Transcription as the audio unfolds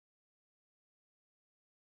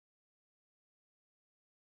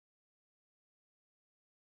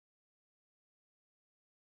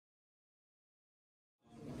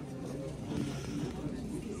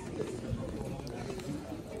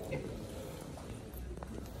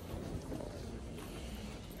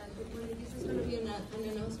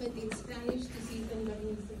announcement in Spanish to see if anybody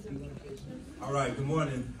needs exemplification. All right, good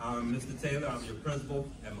morning. I'm Mr. Taylor. I'm your principal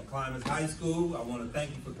at McClymonds High School. I want to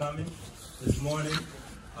thank you for coming this morning.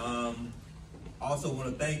 Also want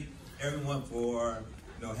to thank everyone for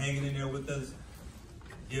hanging in there with us,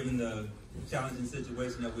 given the challenging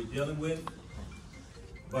situation that we're dealing with.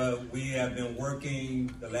 But we have been working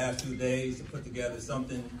the last few days to put together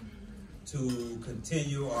something to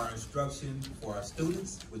continue our instruction for our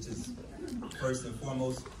students, which is first and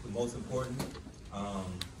foremost the most important.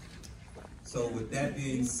 So with that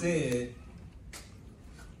being said,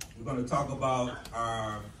 we're going to talk about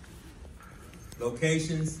our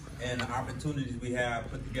locations and the opportunities we have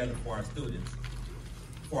put together for our students.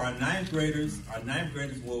 For our ninth graders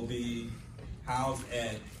will be housed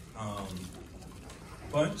at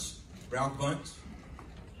Ralph Bunch.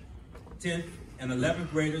 10th and 11th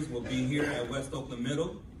graders will be here at West Oakland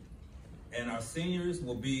Middle, and our seniors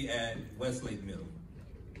will be at Westlake Middle.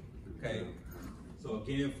 Okay, so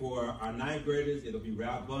again, for our 9th graders, it'll be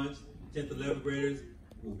Ralph Bunch. 10th, 11th graders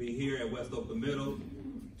will be here at West Oakland Middle.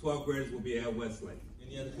 12th graders will be at Westlake.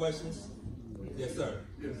 Any other questions? Yes, sir.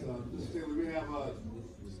 Yes, Mr. Taylor, we have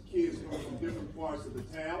kids from different parts of the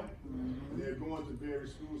town, and they're going to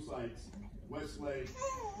various school sites, Westlake,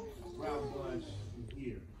 Ralph Bunch, and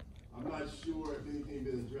here. I'm not sure if anything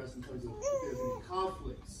been addressed in terms of if there's any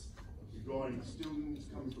conflicts regarding students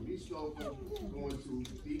coming from East Oakland, going to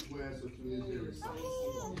East West, or to these various sites.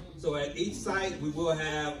 So at each site, we will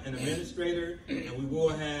have an administrator, and we will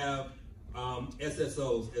have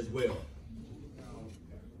SSOs as well.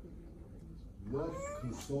 What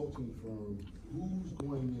consulting firm, who's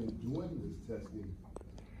going in doing this testing,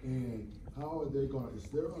 and how are they going to, is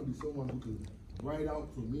there going to be someone who can write out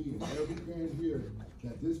for me and every parent here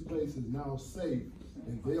that this place is now safe,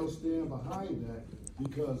 and they'll stand behind that,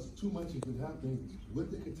 because too much has been happening with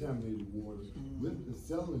the contaminated water, with the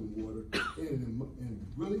settling water, and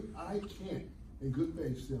really I can't in good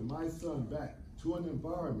faith send my son back to an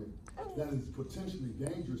environment that is potentially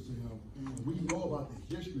dangerous to him. We know about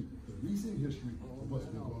the history, the recent history of what's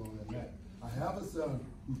been going on in that. I have a son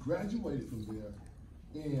who graduated from there,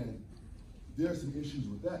 and there's some issues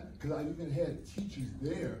with that, because I even had teachers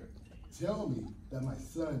there tell me that my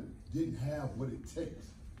son didn't have what it takes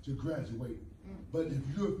to graduate. But if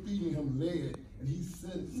you're feeding him lead and he's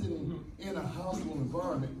sitting in a hostile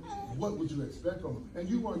environment, what would you expect from him? And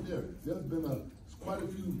you weren't there. There's been quite a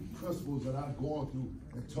few principals that I've gone through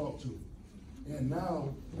and talked to. And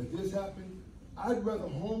now that this happened, I'd rather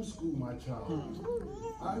homeschool my child.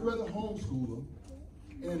 I'd rather homeschool him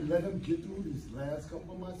and let him get through these last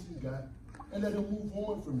couple of months he's got, and let him move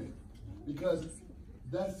on from it. Because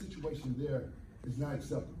that situation there is not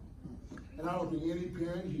acceptable. And I don't think any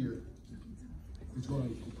parent here is going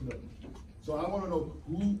to put up. So I want to know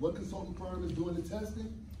what consulting firm is doing the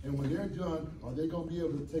testing, and when they're done, are they going to be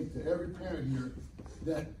able to take to every parent here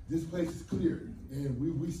that this place is clear, and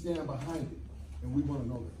we stand behind it, and we want to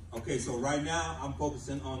know that. Okay, so right now I'm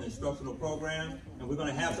focusing on the instructional program, and we're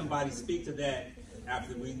going to have somebody speak to that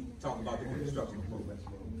after we talk about the instructional program.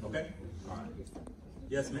 Okay? All right.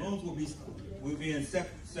 Yes, ma'am. Rooms will be in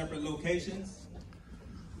separate locations.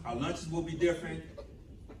 Our lunches will be different.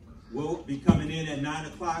 We'll be coming in at 9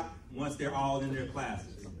 o'clock once they're all in their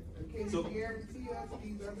classes. Can you guarantee us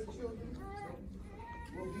these other children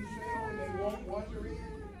will be safe when they walk water in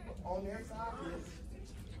on their side?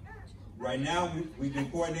 Right now, we've been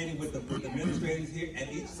coordinating with the administrators here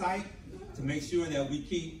at each site to make sure that we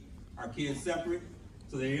keep our kids separate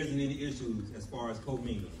so there isn't any issues as far as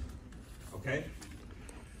co-mingling. Okay?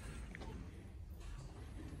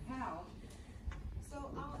 How? So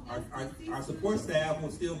our support staff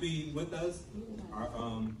will still be with us.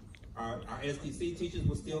 Our SDC teachers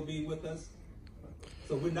will still be with us.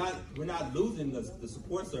 So we're not losing the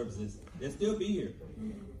support services. They'll still be here.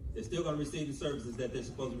 They're still going to receive the services that they're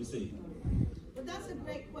supposed to receive. But that's a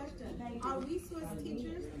great question. Our resource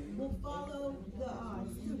teachers will follow the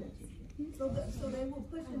students, so they will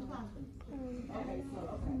push in classrooms. Okay,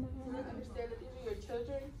 so I understand that these are your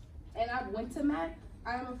children, and I went to Mac.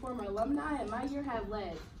 I am a former alumni, and my year had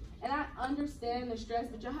lead. And I understand the stress,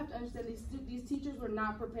 but y'all have to understand these teachers were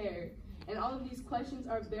not prepared. And all of these questions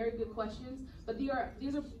are very good questions, but these are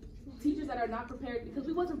teachers that are not prepared, because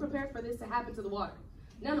we wasn't prepared for this to happen to the water.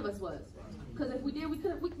 None of us was. Because if we did, we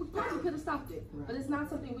probably could have stopped it. But it's not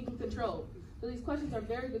something we can control. So these questions are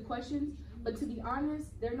very good questions, but to be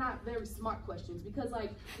honest, they're not very smart questions, because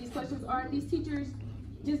like these questions are, these teachers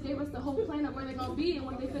just gave us the whole plan of where they're gonna be and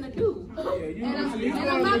what they're gonna do. And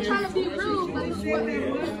I'm not trying to be rude, but it's what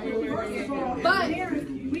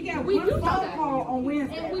We got We one do know phone that. call on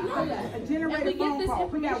Wednesday. And we know that. A And generated we get phone this call.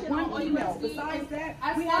 We got information on one email. OUSD. Besides that,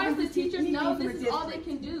 As we far as haven't the received teachers know, anything this from is all the they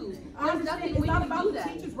district. can do. I There's understand. nothing It's we not can about do the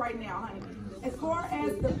that. teachers right now, honey. As far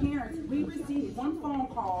as the parents, we received one phone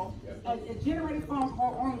call, a generated phone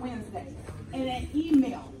call on Wednesday, and an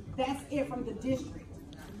email. That's it from the district.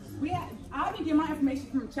 I've been getting my information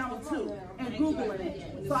from Channel 2 and Googling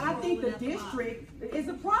it. So I think the district is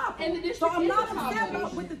a problem. And the district so I'm is not a problem. upset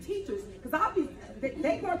about with the teachers, because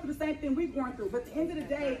they going through the same thing we're going through. But at the end of the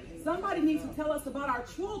day, somebody needs to tell us about our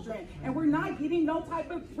children, and we're not getting no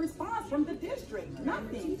type of response from the district.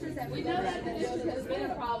 Nothing. We know that the district has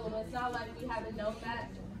been a problem. It's not like we haven't known that.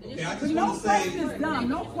 Okay, I But just no want to question say, is dumb.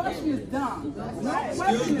 No question is dumb. No excuse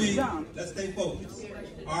question is me, dumb. let's stay focused.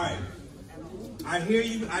 All right. I hear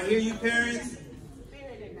you parents,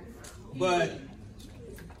 but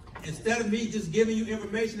instead of me just giving you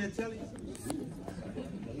information and telling you.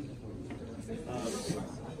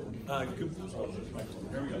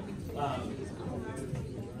 Here we go.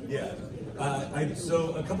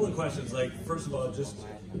 So a couple of questions. Like, first of all, just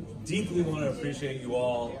deeply want to appreciate you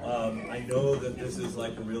all. I know that this is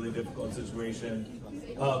like a really difficult situation.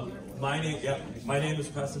 My name is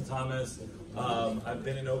Preston Thomas. I've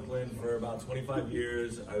been in Oakland for about 25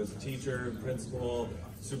 years. I was a teacher, principal,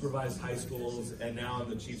 supervised high schools, and now I'm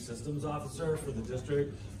the chief systems officer for the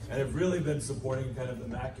district. And I've really been supporting kind of the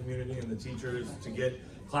MAC community and the teachers to get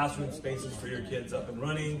classroom spaces for your kids up and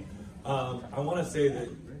running. I want to say that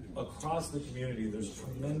across the community, there's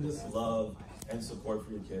tremendous love and support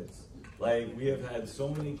for your kids. Like, we have had so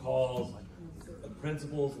many calls,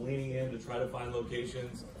 principals leaning in to try to find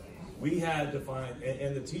locations. We had to find,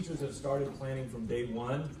 and the teachers have started planning from day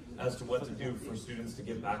one as to what to do for students to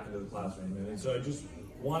get back into the classroom. And so I just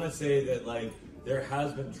want to say that, like, there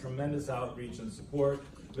has been tremendous outreach and support.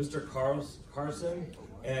 Mr. Carson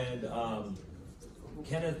and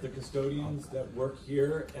Kenneth, the custodians that work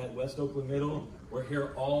here at West Oakland Middle, were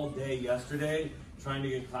here all day yesterday trying to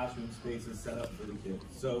get classroom spaces set up for the kids.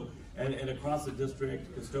 So, and across the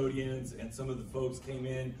district, custodians and some of the folks came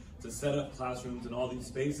in to set up classrooms in all these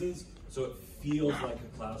spaces so it feels like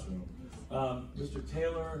a classroom. Mr.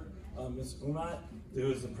 Taylor, Ms. Umat,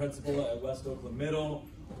 who is the principal at West Oakland Middle,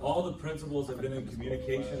 all the principals have been in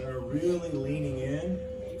communication and are really leaning in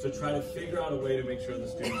to try to figure out a way to make sure the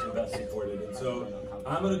students are best supported. And so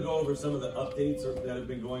I'm going to go over some of the updates that have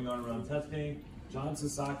been going on around testing. John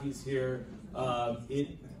Sasaki's here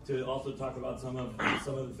to also talk about some of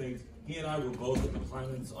the things. He and I were both at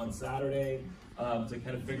McClymonds on Saturday to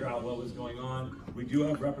kind of figure out what was going on. We do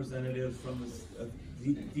have representatives from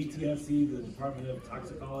the DTSC, the Department of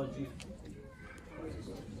Toxicology,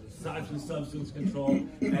 Substance Control,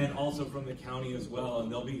 and also from the county as well,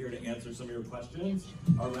 and they'll be here to answer some of your questions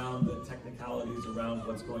around the technicalities around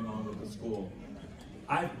what's going on with the school.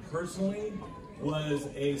 I personally was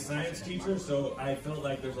a science teacher, so I felt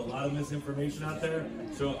like there's a lot of misinformation out there.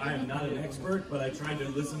 So I am not an expert, but I tried to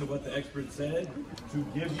listen to what the experts said to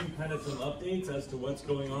give you kind of some updates as to what's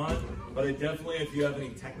going on. But I definitely, if you have any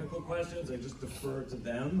technical questions, I just defer to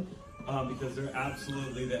them because they're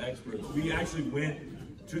absolutely the experts. We actually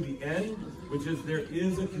went to the end, which is there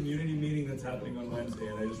is a community meeting that's happening on Wednesday,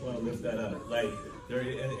 and I just want to lift that up. Like,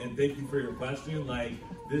 and thank you for your question. Like,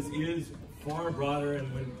 this is far broader, and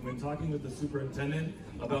when talking with the superintendent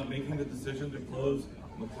about making the decision to close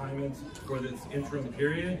McClymonds for this interim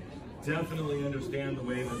period, definitely understand the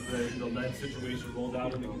way that the lead situation rolled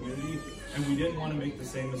out in the community, and we didn't want to make the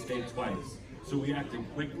same mistake twice. So we acted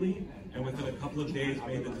quickly, and within a couple of days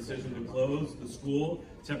made the decision to close the school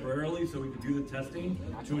temporarily so we could do the testing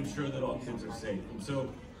to ensure that all kids are safe. And so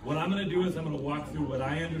what I'm going to do is I'm going to walk through what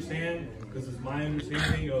I understand. This is my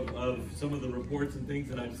understanding of some of the reports and things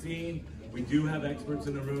that I've seen. We do have experts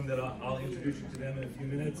in the room that I'll introduce you to them in a few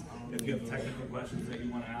minutes if you have technical questions that you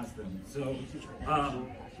want to ask them. So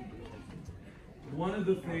one of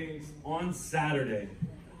the things on Saturday,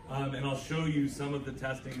 and I'll show you some of the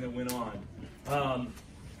testing that went on.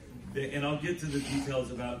 And I'll get to the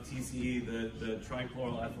details about TCE, the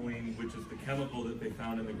trichloroethylene, which is the chemical that they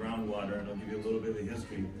found in the groundwater, and I'll give you a little bit of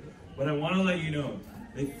history. But I want to let you know,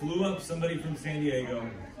 they flew up somebody from San Diego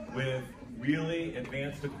with really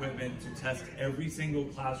advanced equipment to test every single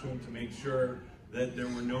classroom to make sure that there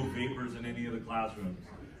were no vapors in any of the classrooms.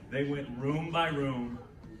 They went room by room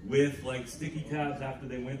with like sticky tabs after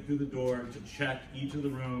they went through the door to check each of the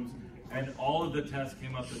rooms, and all of the tests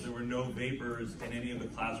came up that there were no vapors in any of the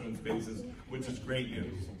classroom spaces, which is great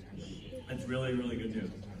news. It's really, really good news.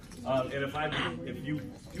 And if you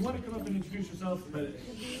want to come up and introduce yourself,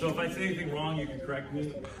 so if I say anything wrong, you can correct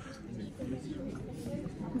me.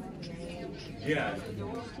 Yeah.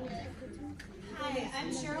 Hi, I'm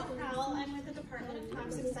Cheryl Crowell. I'm with the Department of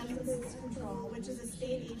Toxic Substances Control, which is a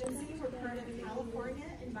state agency. We're part of the California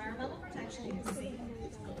Environmental Protection Agency.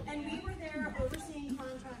 And we were there overseeing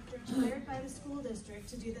contractors hired by the school district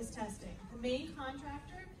to do this testing. The main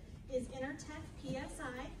contractor is Intertech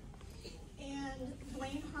PSI, and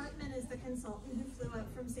Dwayne Hartman is the consultant who flew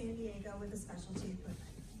up from San Diego with the specialty equipment.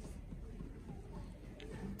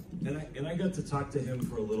 And I got to talk to him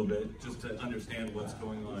for a little bit just to understand what's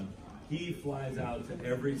going on. He flies out to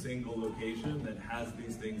every single location that has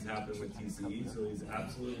these things happen with TCE, so he's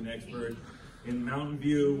absolutely an expert. In Mountain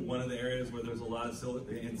View, one of the areas where there's a lot of,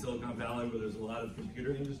 in Silicon Valley, where there's a lot of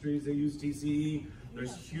computer industries that use TCE,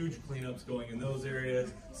 there's huge cleanups going in those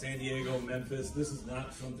areas. San Diego, Memphis, this is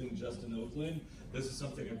not something just in Oakland. This is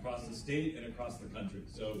something across the state and across the country.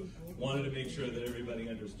 So wanted to make sure that everybody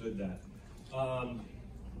understood that.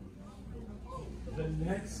 The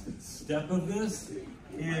next step of this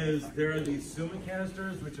is there are these Summa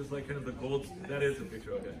canisters, which is like kind of the gold, that is a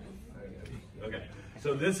picture, okay. Okay,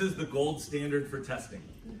 so this is the gold standard for testing.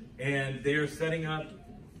 And they're setting up,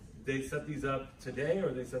 they set these up today, or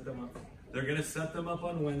they set them up? They're gonna set them up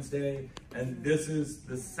on Wednesday, and this is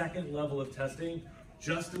the second level of testing,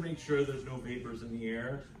 just to make sure there's no vapors in the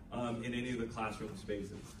air in any of the classroom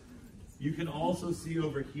spaces. You can also see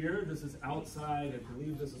over here, this is outside, I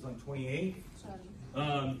believe this is on 28th.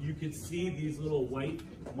 You can see these little white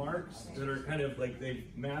marks that are kind of like they've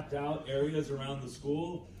mapped out areas around the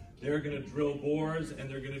school. They're gonna drill bores and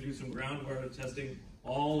they're gonna do some groundwater testing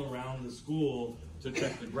all around the school to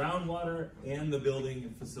check the groundwater and the building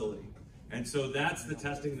and facility. And so that's the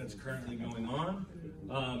testing that's currently going on.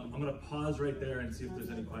 I'm gonna pause right there and see if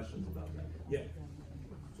there's any questions about that. Yeah.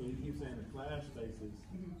 So you keep saying the class spaces,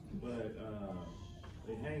 but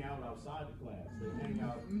they hang out outside the class. They hang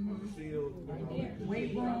out on the field,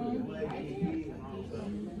 Weight room.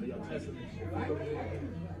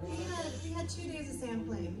 We had 2 days of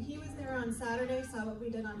sampling. He was there on Saturday, saw what we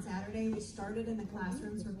did on Saturday. We started in the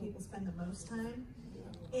classrooms where people spend the most time.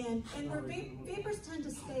 And where vapors tend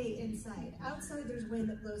to stay inside. Outside there's wind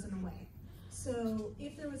that blows them away. So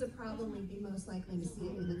if there was a problem, we'd be most likely to see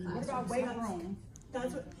it in the classroom. What about weight room?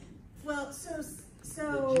 That's what, well, so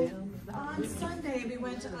on Sunday we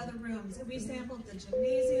went to other rooms and we sampled the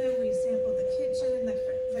gymnasium, we sampled the kitchen,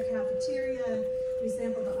 the cafeteria, we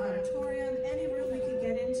sampled the auditorium, any room we could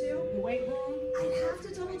get into. The weight room? I'd have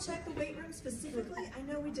to double check the weight room specifically. I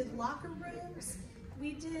know we did locker rooms.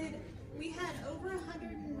 We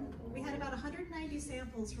had about 190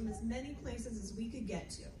 samples from as many places as we could get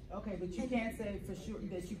to. Okay, but you can't say for sure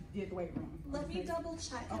that you did the weight room. Let me double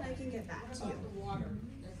check and I can get back to you.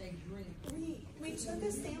 We took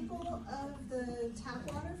a sample of the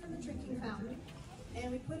tap water from the drinking fountain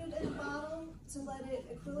and we put it in a bottle to let it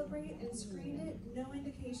equilibrate and screen it. No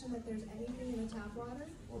indication that there's anything in the tap water.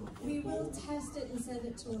 We will test it and send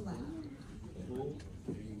it to a lab.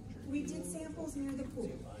 We did samples near the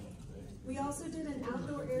pool. We also did an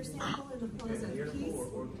outdoor air sample in the Plaza of Peace.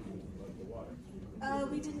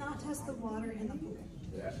 We did not test the water in the pool.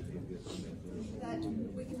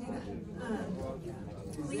 We can do that.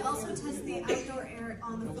 We also test the outdoor air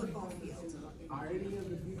on the football field. Are any of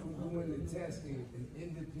the people doing the testing an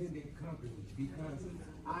independent company? Because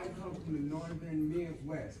I come from the northern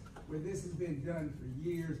Midwest, where this has been done for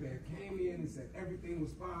years. They came in and said everything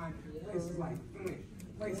was fine. Places like Flint,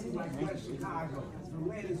 places like West Chicago, the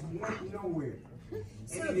lead is went nowhere.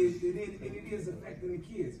 And it is affecting the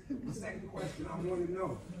kids. The second question I want to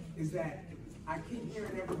know is that I keep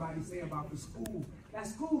hearing everybody say about the school. That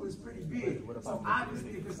school is pretty big. So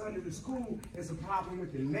obviously if it's under the school, it's a problem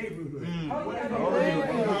with the neighborhood.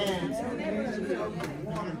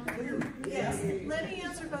 Yes, let me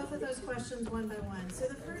answer both of those questions one by one. So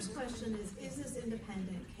the first question is this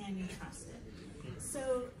independent? Can you trust it?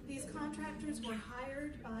 So these contractors were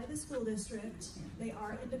hired by the school district. They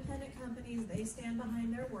are independent companies. They stand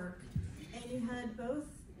behind their work. And you had both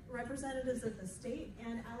representatives of the state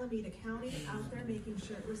and Alameda County out there making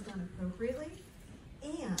sure it was done appropriately.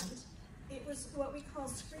 And it was what we call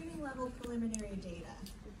screening level preliminary data.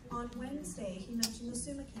 On Wednesday, he mentioned the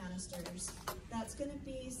Summa canisters. That's going to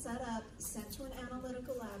be set up, sent to an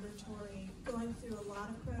analytical laboratory, going through a lot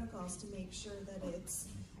of protocols to make sure that it's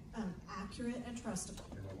accurate and trustable.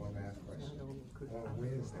 And one last question. On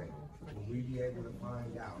Wednesday, will we be able to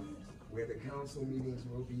find out where the council meetings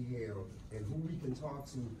will be held, and who we can talk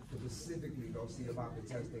to specifically go see about the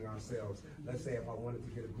testing ourselves. Let's say if I wanted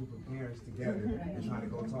to get a group of parents together and try to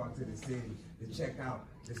go talk to the city to check out,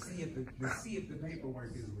 to see if the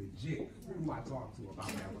paperwork is legit, who do I talk to about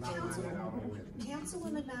that when I find that out on Wednesday?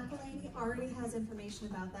 Councilwoman McClymonds already has information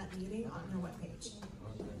about that meeting on her webpage.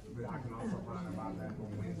 Okay. But I can also find about that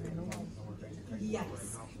on Wednesday.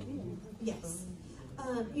 Yes. Yes.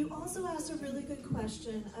 You also asked a really good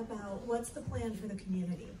question about what's the plan for the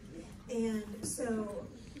community. And so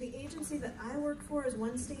the agency that I work for is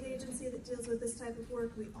one state agency that deals with this type of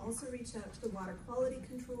work. We also reached out to the Water Quality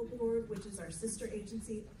Control Board, which is our sister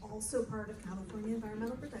agency, also part of California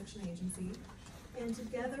Environmental Protection Agency. And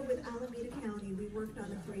together with Alameda County, we worked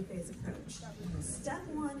on a 3-phase approach. Step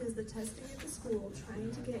 1 is the testing at the school,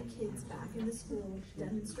 trying to get kids back into school,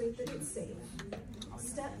 demonstrate that it's safe.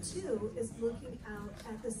 Step 2 is looking out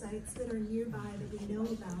at the sites that are nearby that we know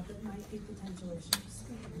about that might be potential issues.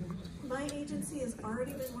 My agency has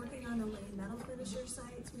already been working on the Lane metal finisher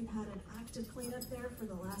sites. We've had an active cleanup there for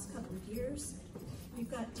the last couple of years. We've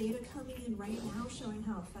got data coming in right now showing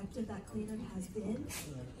how effective that cleanup has been.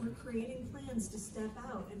 We're creating plans to step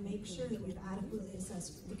out and make sure that we've adequately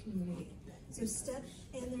assessed the community. So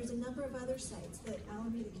and there's a number of other sites that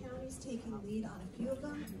Alameda County is taking lead on a few of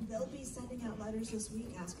them. They'll be sending out letters this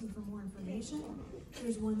week asking for more information.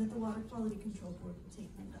 There's one that the Water Quality Control Board will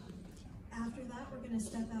take lead on. After that, we're going to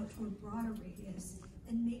step out to a broader radius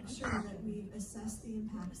and make sure that we've assessed the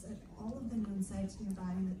impacts at all of the known sites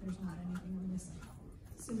nearby and that there's not anything we're missing.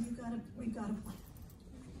 So we've got a plan.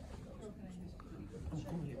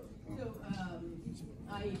 So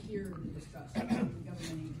I hear the distrust of government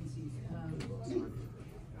agencies.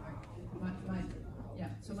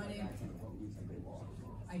 So my name.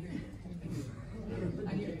 I hear you.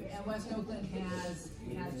 I hear you. And West Oakland has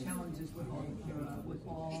challenges with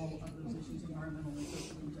all of those issues, environmental and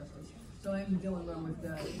social injustice. So I'm dealing well with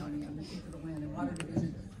the county. I'm the chief of the Land and Water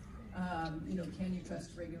Division. Can you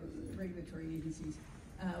trust regulatory agencies?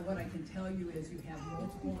 What I can tell you is you have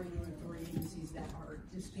multiple regulatory agencies that are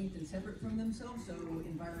distinct and separate from themselves. So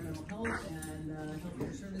Environmental Health and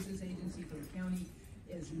Healthcare Services Agency for the county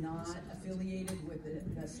is not affiliated with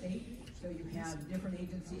the state. So you have different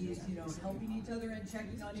agencies, helping each other and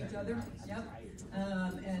checking on each other. Yep.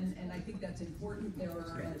 And I think that's important. There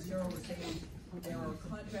are, as Cheryl was saying, there are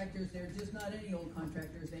contractors. They're just not any old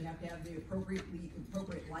contractors. They have to have the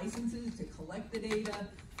appropriate licenses to collect the data.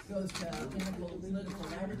 Goes to analytical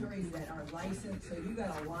laboratories that are licensed. So you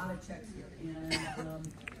got a lot of checks here. And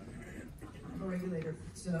I'm a regulator,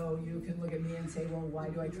 so you can look at me and say, well, why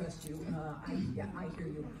do I trust you? I hear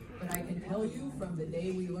you. But I can tell you from the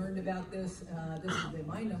day we learned about this, this has been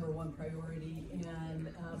my #1 priority. And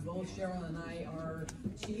both Cheryl and I are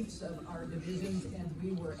chiefs of our divisions, and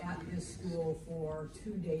we were at this school for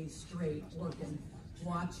 2 days straight working,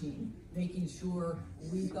 watching, making sure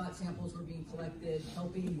we thought samples were being collected,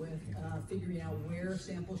 helping with figuring out where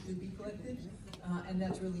samples should be collected. And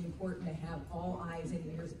that's really important to have all eyes and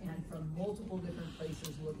ears and from multiple different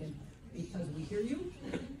places looking, because we hear you.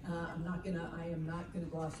 I am not gonna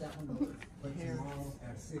gloss that one over. But tomorrow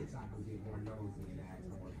at 6, I can get more no's and ask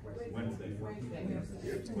more questions. Wednesday.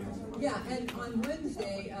 Yeah, and on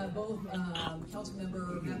Wednesday, both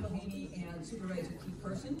Councilmember McElhaney and Supervisor Keith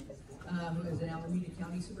Person, who is an Alameda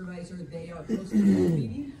County Supervisor, they are hosting this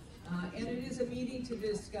meeting. And it is a meeting to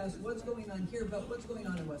discuss what's going on here, but what's going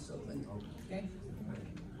on in West Oakland. Okay?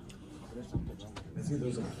 I see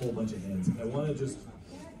there's a whole bunch of hands. I want to just.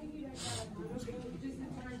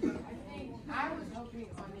 I was hoping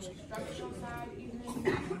on the instructional side, even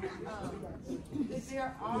that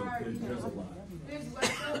there are, there's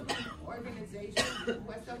West Oakland organizations,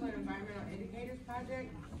 West Oakland Environmental Indicators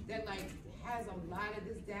Project, that has a lot of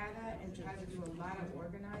this data and tries to do a lot of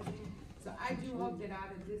organizing. So I do hope that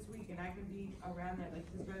out of this week, and I can be around that, like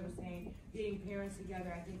this brother was saying, getting parents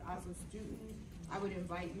together, I think also students, I would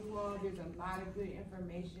invite you all. There's a lot of good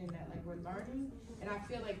information that we're learning, and I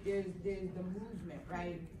feel like there's the movement,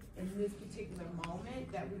 right, in this particular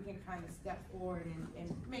moment that we can kind of step forward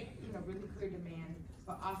and make, really clear demand,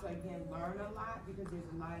 but also again, learn a lot, because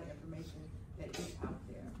there's a lot of information that is out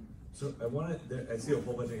there. So I see a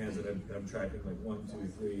whole bunch of hands that I'm tracking, 1, 2,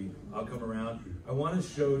 3. I'll come around. I want to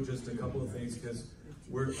show just a couple of things, because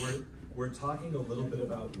we're talking a little bit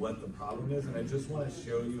about what the problem is, and I just want to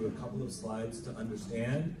show you a couple of slides to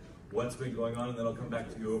understand what's been going on, and then I'll come back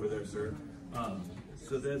to you over there, sir.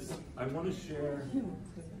 I want to share.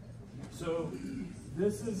 So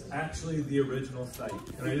this is actually the original site,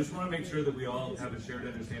 and I just want to make sure that we all have a shared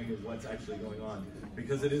understanding of what's actually going on,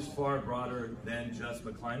 because it is far broader than just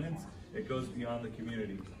McClymonds. It goes beyond the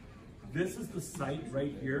community. This is the site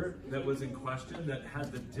right here that was in question that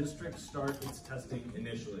had the district start its testing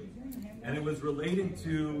initially. And it was related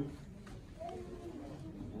to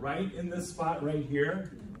right in this spot right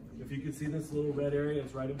here. If you can see this little red area,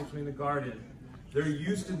 it's right in between the garden. There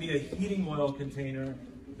used to be a heating oil container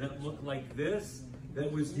that looked like this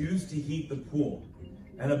that was used to heat the pool.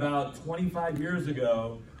 And about 25 years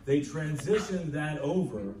ago, they transitioned that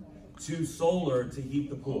over to solar to heat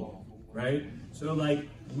the pool, right? So like,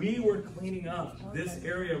 we were cleaning up this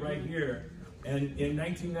area right here, and in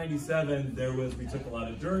 1997, we took a lot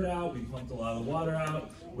of dirt out, we pumped a lot of water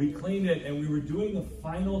out, we cleaned it, and we were doing the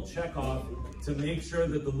final check off to make sure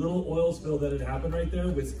that the little oil spill that had happened right there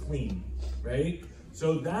was clean, right?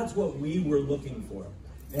 So that's what we were looking for.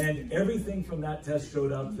 And everything from that test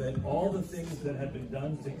showed up that all the things that had been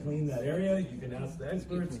done to clean that area, you can ask the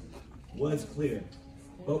experts, was clear.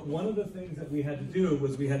 But one of the things that we had to do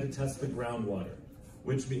was we had to test the groundwater,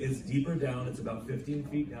 which is deeper down, it's about 15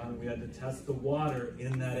 feet down, and we had to test the water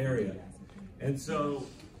in that area. And so,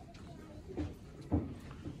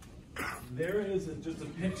 there is just a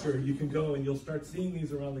picture, you can go and you'll start seeing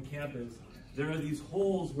these around the campus. There are these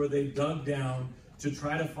holes where they dug down to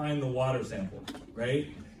try to find the water sample,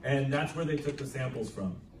 right? And that's where they took the samples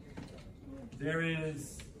from.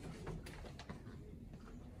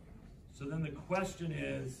 So then the question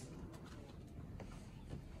is,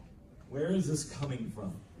 where is this coming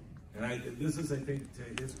from? And this is, I think, to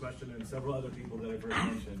his question and several other people that I've heard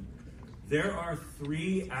mention. There are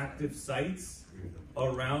 3 active sites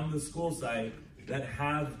around the school site that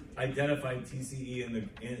have identified TCE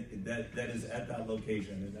that is at that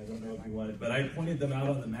location. And I don't know if you want it, but I pointed them out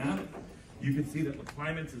on the map. You can see that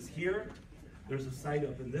McClymonds is here. There's a site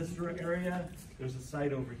up in this area. There's a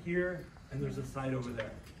site over here, and there's a site over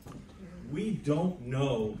there. We don't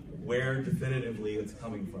know where definitively it's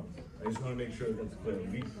coming from. I just want to make sure that's clear.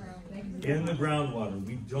 In the groundwater,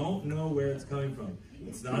 we don't know where it's coming from.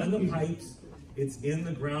 It's not in the pipes. It's in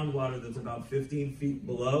the groundwater that's about 15 feet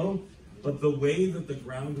below. But the way that the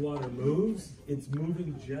groundwater moves, it's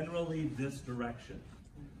moving generally this direction.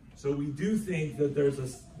 So we do think that there's a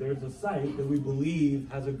site that we believe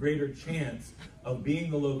has a greater chance of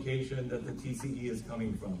being the location that the TCE is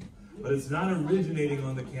coming from. But it's not originating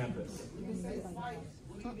on the campus.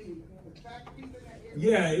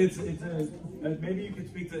 Yeah, maybe you could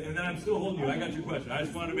speak to, and then I'm still holding you. I got your question. I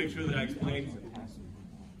just wanted to make sure that I explained.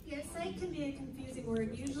 Yeah, site can be a confusing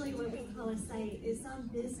word. Usually what we call a site is some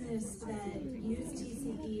business that used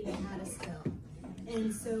TCE that had a spill.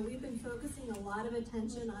 And so we've been focusing a lot of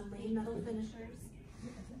attention on lane metal finishers.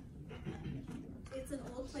 It's an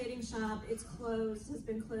old plating shop. It's closed, has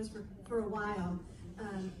been closed for a while.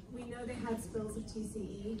 We know they had spills of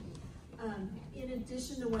TCE. In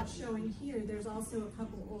addition to what's showing here, there's also a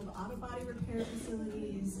couple old auto body repair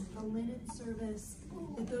facilities, a linen service.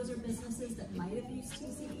 If those are businesses that might have used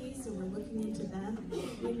TCE, so we're looking into them.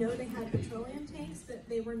 We know they had petroleum tanks, but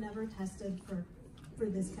they were never tested for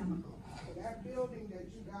this chemical. That building that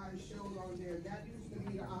you guys showed on there, that used to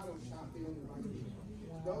be the auto shop building right here.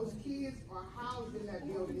 Those kids are housed in that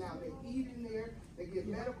building now. They eat in there. They get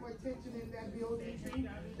medical attention in that building.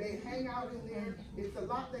 They hang out in there. It's a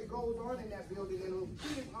lot that goes on in that building, and those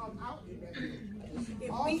kids are out in that building.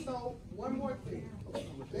 Also, one more thing.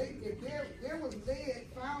 If there was lead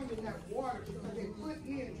found in that water because they put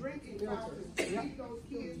in drinking fountains to keep those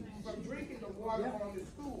kids from drinking the water on the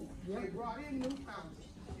school. They brought in new fountains.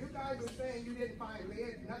 You guys are saying you didn't find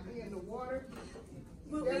lead, nothing in the water.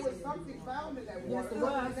 There was something found in that water. Yes, there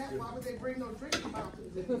was. Why would they bring those drinking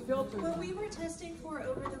fountains in? What we were testing for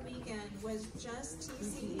over the weekend was just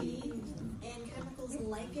TCE and chemicals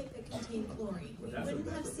like it that contain chlorine. We wouldn't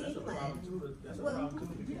have seen lead. That's a problem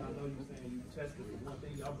too, because I know you're saying you tested it. One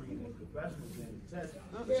thing y'all bring in professionals in to test it.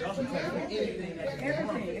 Y'all can test anything that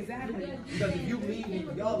everything, exactly. Because if you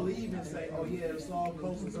leave, y'all leave and say, oh yeah, it's all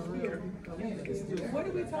close to here. What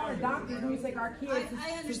do we tell our doctors when we take our kids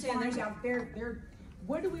I understand to find out they're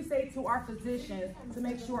what do we say to our physicians to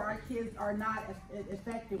make sure our kids are not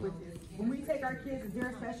affected with this? When we take our kids, is there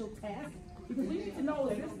a special test? Because we need to know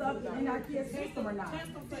if this stuff is in our kids' system or not.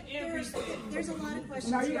 There's a lot of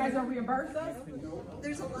questions. And are you guys going to reimburse us?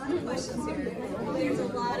 There's a lot of questions here. There's a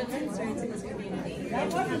lot of concerns in this community.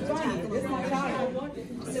 That wasn't funny. This is my child.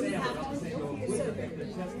 So we have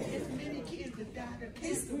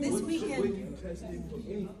this weekend.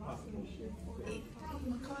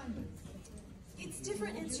 It's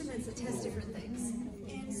different instruments that test different things.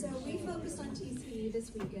 And so we focused on TCE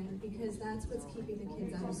this weekend because that's what's keeping the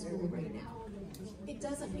kids out of school right now. it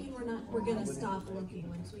doesn't mean we're gonna stop looking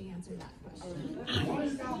once we answer that question.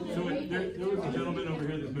 So there was a gentleman over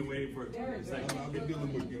here that's been waiting for a second. I've been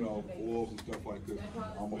dealing with, oils and stuff like this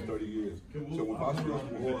almost 30 years. So when I spill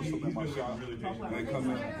some oil in my shop, and they come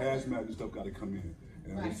in, hazmat and stuff got to come in.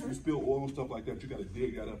 And if you spill oil and stuff like that, you got to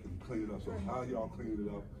dig that up and clean it up. So how y'all cleaning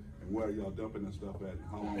it up? And where y'all dumping that stuff at, and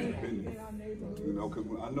how long it's been there. Because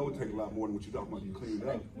I know it takes a lot more than what you talking about to clean it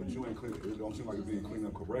up, but you ain't clean it don't seem like it's being cleaned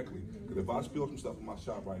up correctly. Because if I spill some stuff in my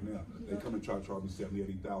shop right now, they come and try to charge me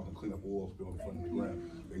 $70,000, $80,000 clean up oil spill in front of the ground.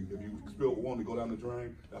 If you spill oil and go down the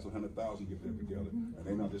drain, that's $100,000 to get that together. And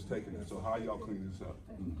they not just taking it. So how y'all cleaning this up?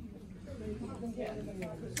 So, again,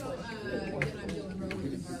 I'm Jill Monroe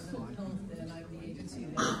with the Department of Health, and I'm the agency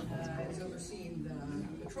that is overseeing the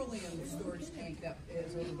petroleum storage tank that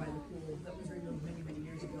is over by the pool that was removed many, many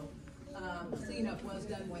years ago. Cleanup was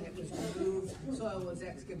done when it was removed, soil was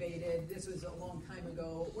excavated. This was a long time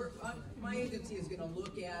ago. My agency is going to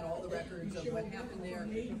look at all the records of what happened there.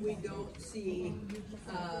 We don't see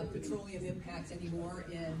petroleum impacts anymore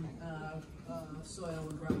in soil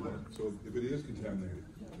and groundwater. So if it is contaminated,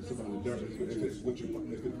 if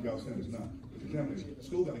y'all saying it's not, it's contaminated, the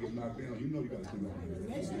school got to get knocked down. You know you got to clean up.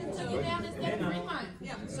 So down is that 3 months.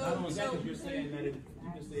 Yeah. Not only that, but you're saying that you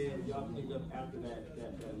just said y'all cleaned up after that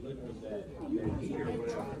liquid, that heat or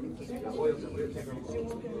whatever, the oils and liquids.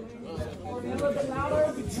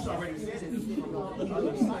 You already said it from the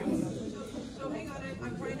other side. So hang on,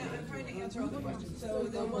 I'm trying to answer all the questions. So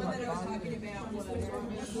the one that I was talking about was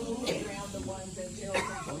around the ones that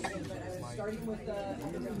Cheryl mentioned, but I was starting with the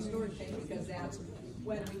underground storage tank because that's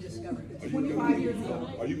when we discovered it. 25 years ago.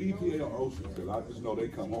 Are you EPA or OSHA? Because I just know they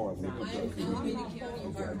come hard when it comes I'm Alameda County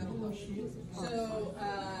Environmental.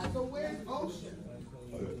 So where's OSHA?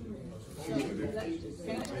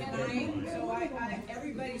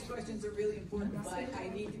 Everybody's questions are really important, but I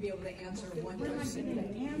need to be able to answer one question.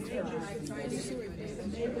 I'm trying to give you an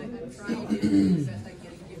answer. I'm trying to do the best I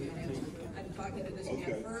can to give you an answer. I'm talking to this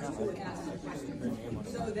man first who asked the question.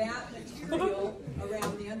 So that material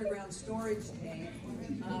around the underground storage tank,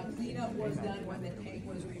 cleanup was done when the tank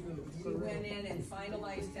was removed. We went in and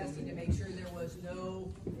finalized testing to make sure there was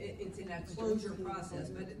no, it's in a closure process,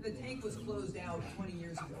 but the tank was closed out 20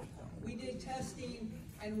 years ago. We did testing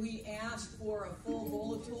and we asked for a full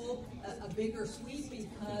volatile, a bigger sweep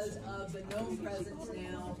because of the known presence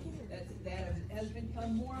now that has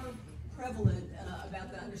become more prevalent about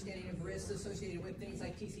the understanding of risks associated with things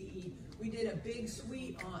like TCE. We did a big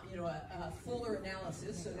sweep on, a fuller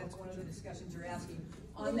analysis, so that's one of the discussions you're asking.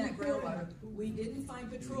 On that groundwater, we didn't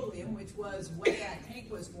find petroleum, which was what that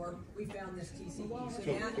tank was for. We found this TCE. Why is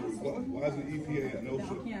the EPA and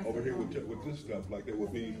OSHA over here with this stuff like they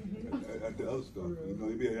would be at the other stuff?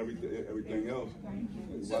 They be at everything else.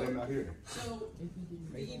 Why they not here? So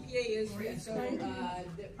the EPA is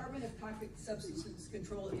the Department of Toxic Substances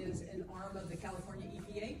Control is an arm of the California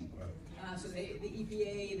EPA. So the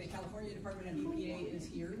EPA, the California Department of EPA is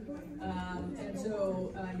here. And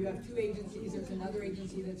so you have two agencies. There's another agency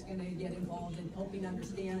that's going to get involved in helping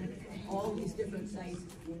understand all these different sites.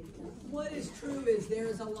 What is true is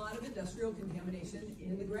there's a lot of industrial contamination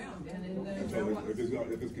in the ground and in the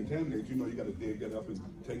groundwater. If it's contaminated, you got to dig that up and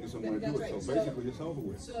take it somewhere and do it. Right. So basically it's over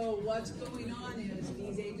with. So what's going on is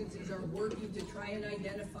these agencies are working to try and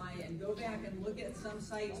identify and go back and look at some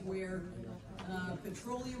sites where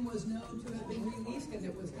petroleum was known to have been released because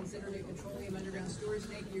it was considered a petroleum underground storage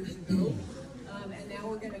tank years ago. And now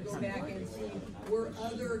we're going to go back and see were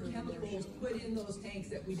other chemicals put in those tanks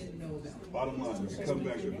that we didn't know about. Bottom line,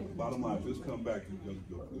 if this come back,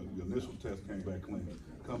 your initial test came back clean.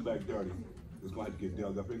 Come back dirty. It's going to have to get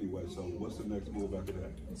dug up anyway. So what's the next move after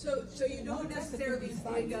that? So you don't necessarily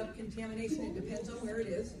dig up contamination. It depends on where it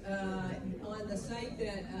is. On the site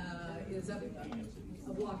that is up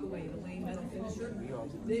a block away, the Lane Metal Finisher.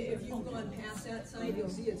 If you've gone past that site, you'll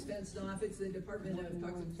see it's fenced off. It's the Department of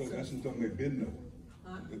Toxic Substances. So that's something they've been doing.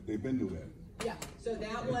 They've been doing that. Yeah, so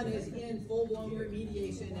that one is in full-blown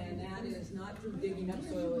remediation, and that is not through digging up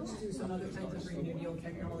soil, it's through some other kinds of remedial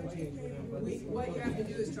technology. What you have to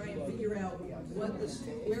do is try and figure out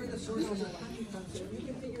where the sources are coming from, so you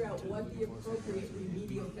can figure out what the appropriate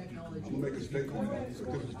remedial technology is. I'm going to make a statement. If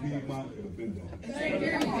this is Piedmont, it would have been done.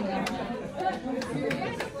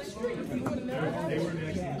 They were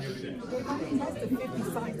next to you. They tested 50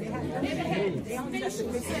 sites. They only tested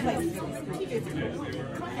 50 places.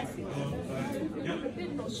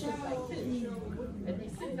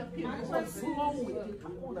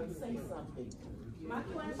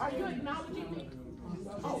 Are you acknowledging me?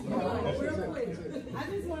 Real quick, I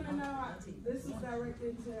just want to know, this is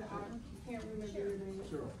directed to, I can't remember your name.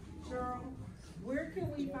 Cheryl. Where can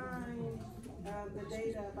we find the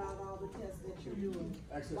data about all the tests that you're doing?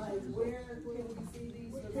 Access. Like, where can we see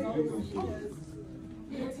these results? Because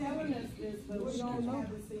you're telling us this, but we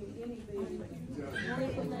haven't seen anything.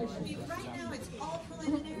 Right now, it's all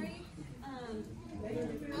preliminary.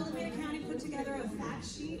 Alameda County put together a fact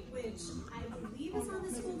sheet, which I believe is on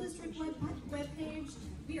the school district webpage.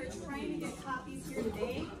 We are trying to get copies here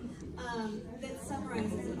today that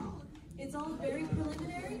summarizes it all. It's all very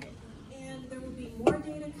preliminary, and there will be more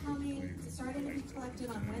data coming, starting to be collected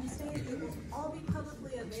on Wednesday. It will all be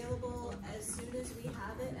publicly available as soon as we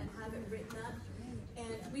have it and have it written up.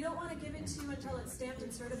 And we don't want to give it to you until it's stamped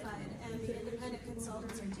and certified, and the independent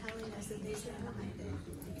consultants are telling us that they stand behind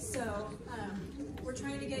it. So we're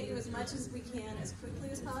trying to get you as much as we can as quickly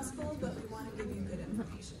as possible, but we want to give you good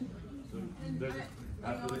information. So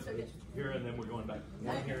after this, here and then we're going back.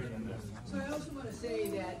 One here and then this. So I also want to say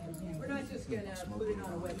that we're not just going to put it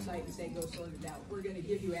on a website and say go sort it out. We're going to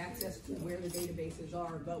give you access to where the databases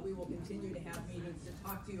are, but we will continue to have meetings to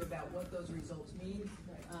talk to you about what those results mean.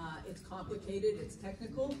 It's complicated, it's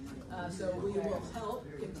technical, so we will help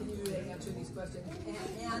continue to answer these questions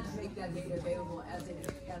and make that data available as it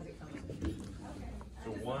comes.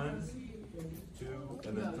 So 1, 2,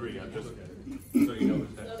 and then 3. I'm just so you know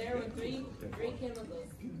what's So there were three chemicals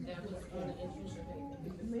that was on the intrusion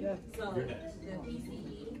paper. So You're next. the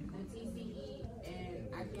TCE, and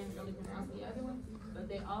I can't really pronounce the other one, but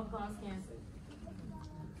they all cause cancer.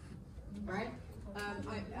 Right?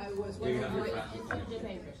 I was Do you have your Wait, fact sheet? intrusion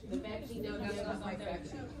paper. The fact sheet don't give us my on fact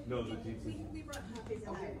Thursday. sheet. No, the TCE. We brought copies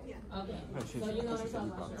of it, yeah. Okay, so you know what I'm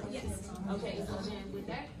talking about, right? Yes. Okay, so then with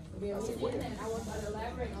that, being within that, I want you to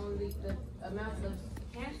elaborate on the amounts of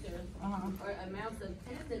cancer or amounts of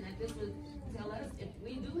testing that this would tell us if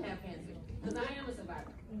we do have cancer. Because I am a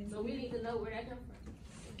survivor, so we need to know where that comes from.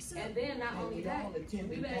 And then not only that,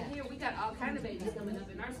 we better hear, we got all kind of babies coming up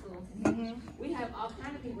in our school. We have all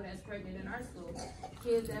kind of people that's pregnant in our school,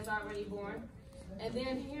 kids that's already born. And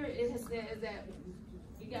then here it says that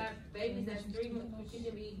you got babies that's 3 months, you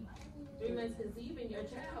can be 3 months conceiving your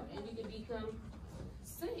child and you can become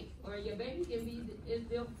sick, or your baby can be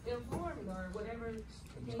ill-formed or whatever.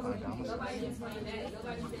 Nobody explained that.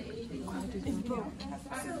 Nobody said anything about it.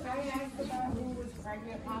 I asked about who was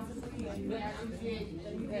pregnant possibly, and But I appreciate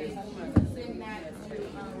that you guys send that to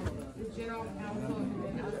the general counsel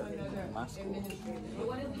and also another administrator. But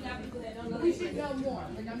what if we got people that don't know? We should know more.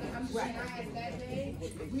 Like I'm just saying, I asked that day,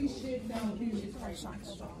 we should know who is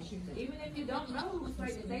pregnant. Even if you don't know who's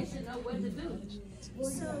pregnant, they should know what to do.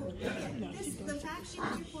 So, the fact sheet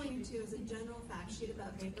that you're pointing to is a general fact sheet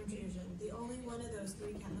about vapor intrusion. The only one of those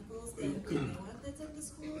 3 chemicals that we know of that's at the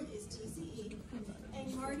school is TCE. And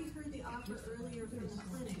you already heard the offer earlier from the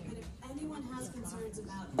clinic, but if anyone has concerns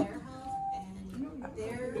about their health and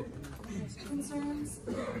their concerns,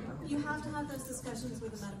 you have to have those discussions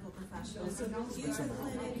with a medical professional. So don't use the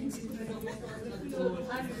clinic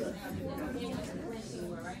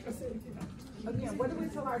Again, what do we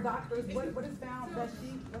tell our doctors? What is found that what's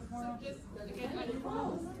going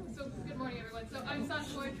on? So good morning, everyone. So I'm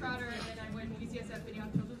Sasha Trotter, and I'm with UCSF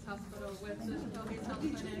Minneapolis Children's Hospital with the Children's Health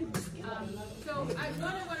Clinic. So I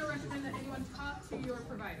want to recommend that anyone talk to your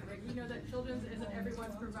provider. Right? You know that Children's isn't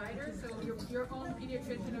everyone's provider, so your own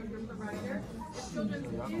pediatrician or your provider. If Children's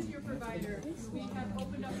is your provider, we have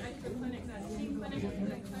opened up extra clinics at TCE Clinic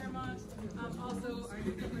at Claremont, also our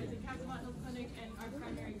new clinic at Catamount Health Clinic, and our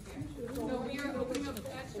primary care. So we are opening up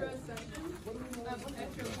extra sessions,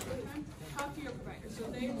 extra time. Talk to your provider, so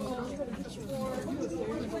they will support.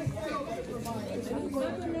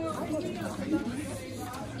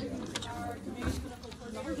 Our community clinical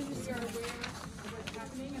coordinators, we are aware of what's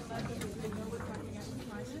happening and let them know what's happening at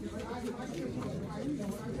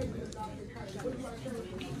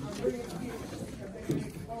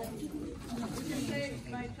We can say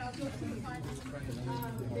my child goes to the client.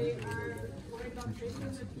 They are worried about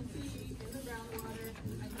tracing the TCE in the groundwater.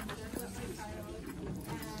 I can check with my child.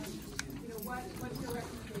 And what's your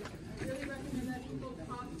recommendation? I really recommend that people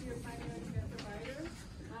talk to your primary care provider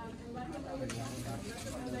and let them know what's happening. Let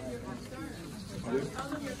them know that you're concerned. Tell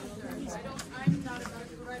them you're concerned. I'm not a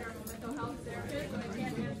medical provider. I'm a mental health therapist, so I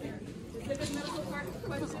can't answer specific medical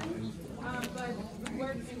questions. But we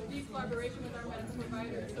work in deep collaboration with our medical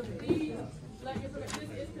providers. So please let your provider.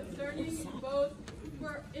 This is concerning both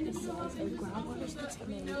for individual health and just also so that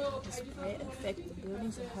we know. Affect the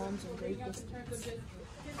buildings and homes and rape in terms of just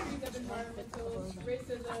histories of environmental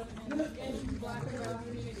racism and in Black and brown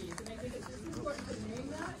communities. And I think it's just important to name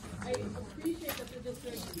that. I appreciate that the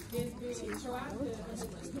district is being proactive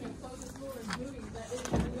and close the school and doing that.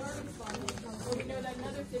 We are responding, but we know that in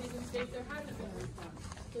other cities and states there hasn't been a response.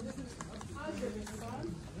 So this is a positive response.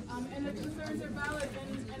 And the concerns are valid, and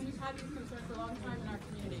we've had these concerns for a long time in our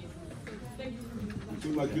community. So thank you for being here. It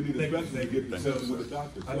seems like you need a specialist to get the session with the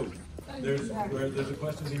doctor. There's a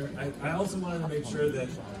question here. I also wanted to make sure that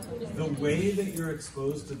the way that you're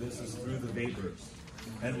exposed to this is through the vapors.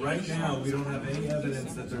 And right now, we don't have any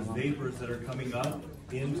evidence that there's vapors that are coming up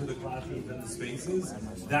into the classrooms and the spaces.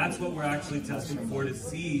 That's what we're actually testing for, to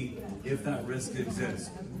see if that risk exists.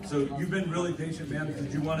 So you've been really patient, ma'am.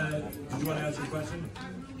 Did you want to ask your question?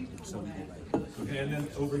 Okay, and then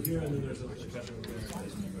over here, and then there's a question over there.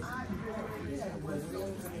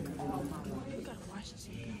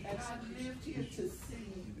 And I lived here to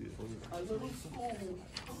see a little school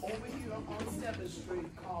over here on 7th Street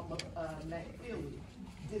called McClymonds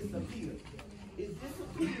disappeared. It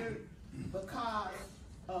disappeared because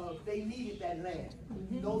they needed that land.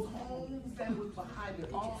 Those homes that was behind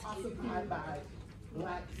it, all occupied by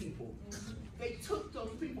black people. They took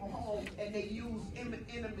those people home and they used eminent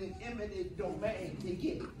domain to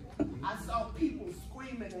get it. I saw people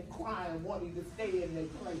screaming and crying, wanting to stay in their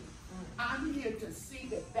place. I'm here to see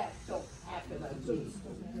that that don't happen again.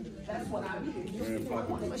 That's what I'm here to do. I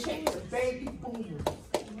want to check the baby boomers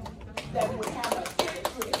that would have an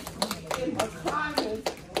interest in McClymonds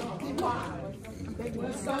demise.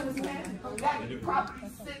 That property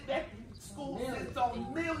that school sits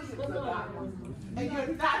on millions of dollars, and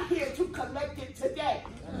you're not here to collect it today,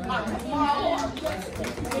 or tomorrow, or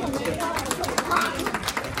yesterday.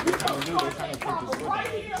 Right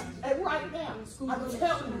here and right now. I'm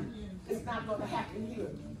telling you, it's not going to happen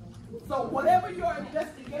here. So whatever your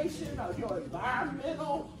investigation or your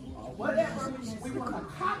environmental or whatever, we want a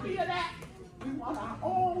copy of that. We want our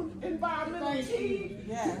own environmental team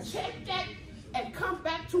to check that and come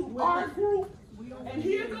back to our group. And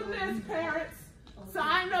here's the list, parents.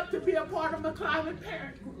 Sign up to be a part of McClymonds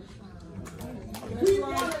Parent Group. We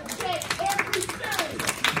want to check everything.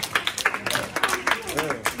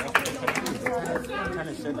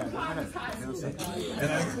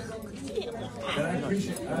 And I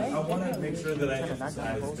appreciate, I want to make sure that I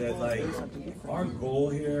emphasize that, like, our goal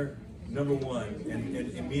here, number one,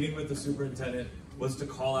 in meeting with the superintendent, was to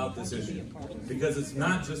call out this issue. Because it's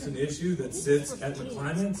not just an issue that sits at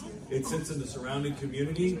McClymonds, it sits in the surrounding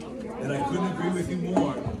community. And I couldn't agree with you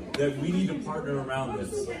more that we need to partner around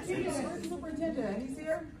this. Where's the superintendent? He's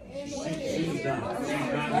here? She's not.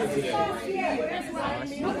 She's not here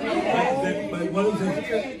today. But one of the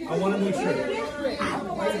things, I want to make sure.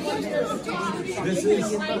 This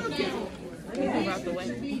is, I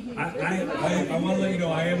want to let you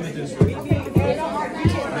know I am the district. I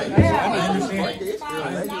understand.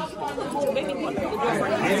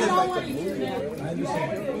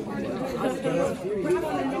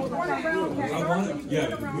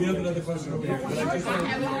 Yeah, we have another question over here. But I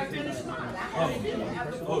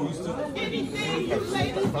just want you still? Anything you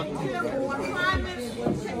ladies and gentlemen,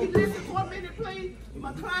 McClymonds, can you listen for a minute, please?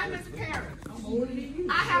 McClymonds parents,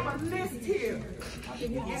 I have a list here.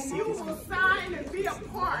 If you will sign and be a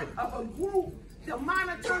part of a group to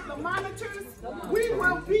monitor the monitors, we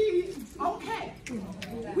will be okay.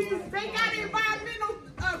 They got an environmental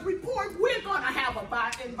report, we're going to have an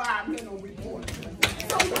environmental report.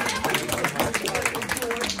 So whatever you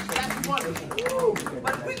report, that's wonderful.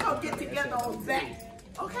 But we're going to get together on that,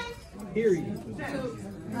 okay? Period. So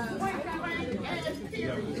I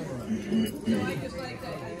just like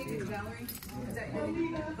that. I think it's Valerie. Is that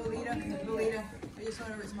Belita? I just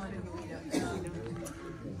want to respond to Belita.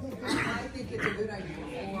 I think it's a good idea for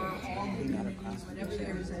all communities, whenever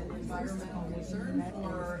there's an environmental concern,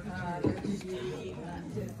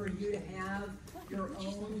 for you to have your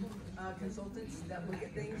own consultants that look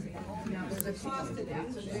at things. Now, there's a cost to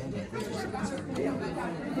that, so there's certainly I am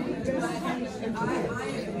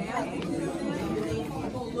advocating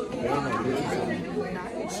people looking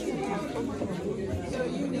at it. So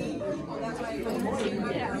you need, that's why we have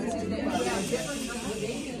different kinds of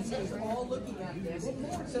agencies all looking at this,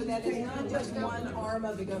 so that it's not just one arm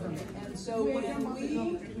of the government. And so when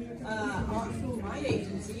we, my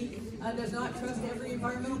agency does not trust every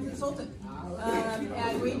environmental consultant.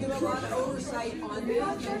 And we do a lot of oversight on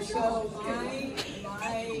that, and so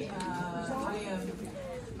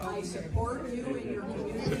I support you and your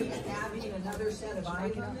community having another set of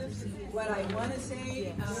eyes on this. What I want to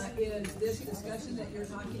say is this discussion that you're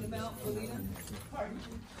talking about, Belita,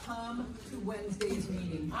 come to Wednesday's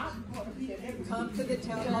meeting. Come to the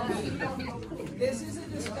town hall meeting. This is a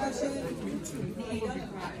discussion.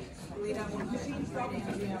 Yeah,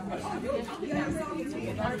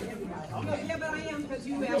 but I am, because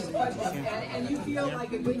you asked the question, and you feel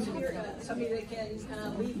like a good somebody that can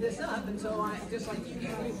lead this up, and so I just like you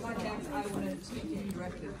Contacts, I want to speak to you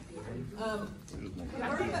directly.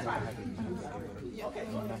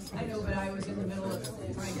 I know, but I was in the middle of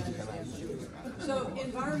trying to understand. So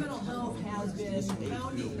environmental health has been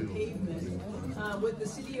pounding the pavement with the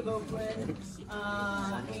city of Oakland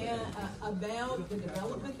and about the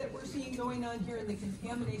development that we're seeing going on here and the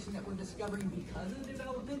contamination that we're discovering because of the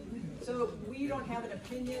development. So we don't have an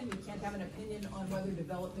opinion. We can't have an opinion on whether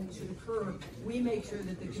development should occur. We make sure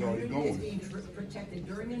that the community is being protected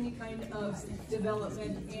during any kind of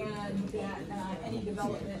development, and that any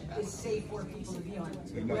development is safe for people to be on,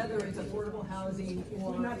 whether it's affordable housing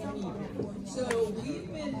or any. So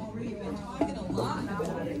we've been talking a lot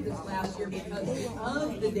about it this last year because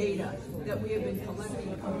of the data that we have been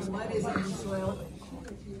collecting of what is in the soil.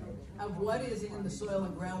 Of what is in the soil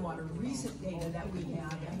and groundwater, recent data that we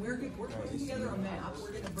have, and we're putting together a map. We're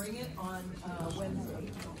going to bring it on Wednesday,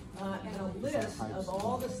 and a list of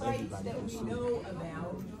all the sites that we know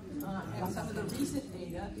about, and some of the recent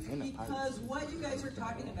data, because what you guys are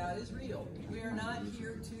talking about is real. We are not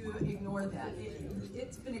here to ignore that.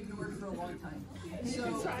 It's been ignored for a long time. So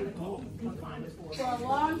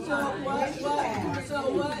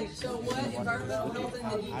what environmental health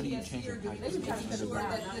and the DTSC are doing is making sure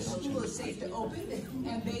that the school is safe to open,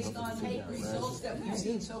 and based on the results that we've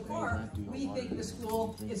seen so far, we think the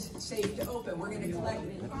school is safe to open. We're going to collect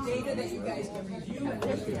data that you guys can review and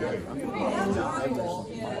look at. And our goal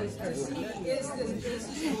is to see is the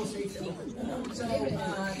school safe to open. So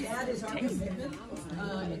that is our commitment.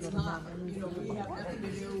 It's not, we have nothing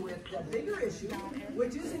to do with the bigger issue,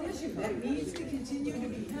 which is an issue that needs to continue to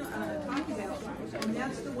be talked about, and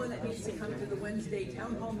that's the one that needs to come to the Wednesday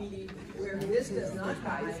town hall meeting where this does not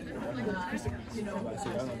die.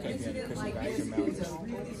 An incident like this is a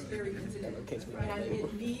really scary incident, and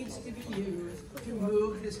it needs to be used to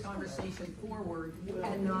move this conversation forward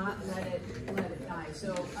and not let it die.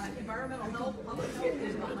 So environmental health, public health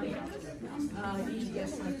is behind us.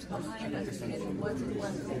 DTS is behind understanding what's in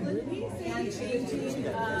West Oakland and changing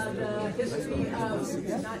the history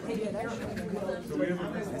of not taking care of it.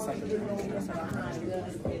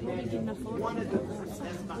 One of the groups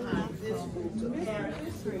that's behind this group, the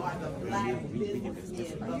parents, are the black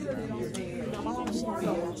businessmen of the area. So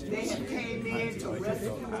they have came in to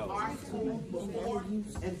rescue our school before,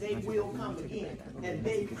 and they will come again. And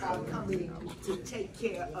they are coming to take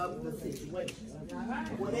care of the situation,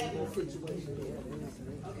 whatever the situation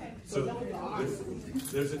is. Okay. So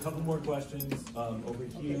there's a couple more questions over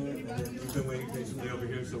here, and then we've been waiting patiently over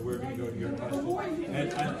here, so we're going to go to your question.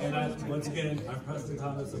 And once again, I'm Preston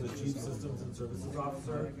Thomas. I'm the Chief Systems and Services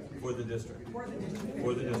Officer for the district. For the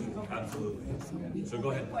district, absolutely. So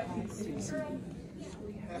go ahead.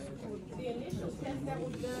 The initial test that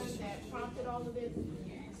was done that prompted all of this,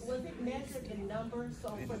 was it measured in numbers? So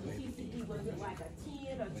for the TCE, was it like a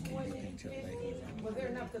 10, a 20, 50? Was there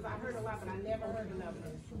enough? Because I heard a lot, but I never heard a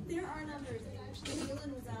number. There are numbers. Actually,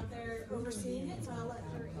 Leland was out there overseeing it, so I'll let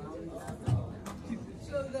her answer.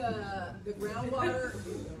 So the groundwater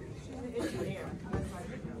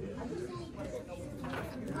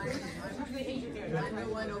I'm the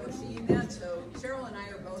one overseeing that, so Cheryl and I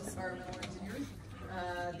are both environmental engineers.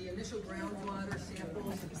 The initial groundwater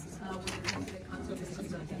samples with incident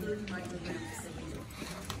concentrations of 30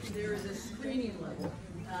 micrograms. There is a screening level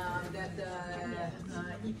that the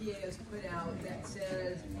EPA has put out that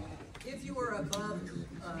says if you are above,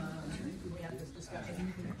 we have this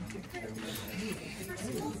discussion. For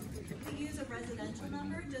schools, we use a residential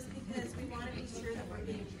number just because we want to be sure that we're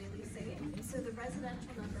being really safe. So the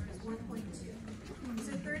residential number is 1.2.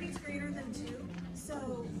 So 30 is greater than 2.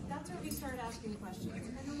 So that's where we start asking questions.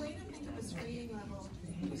 And the way to think of a screening level,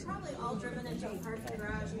 you've probably all driven into a parking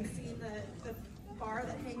garage and seen the bar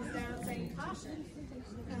that hangs down saying caution.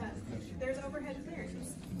 There's overhead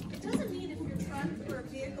clearance. It doesn't mean if your truck or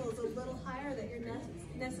vehicle is a little higher that you're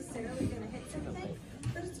necessarily going to hit something,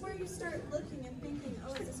 but it's where you start looking and thinking,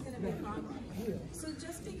 oh, is this going to be a problem? So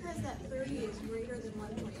just because that 30 is greater than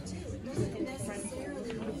 1.2, it doesn't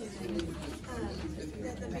necessarily mean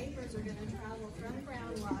that the vapors are going to travel from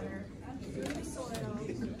groundwater through the soil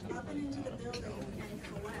up and into the building and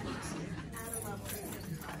collect at a level that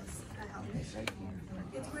can cause a health issue.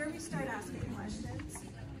 It's where we start asking questions.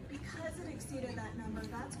 Because it exceeded that number,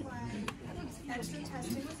 that's why extra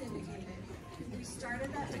testing was indicated. We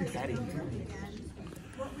started that testing over again.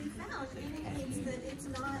 What we found indicates that it's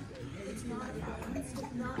not a problem. It's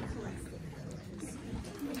not collecting filters.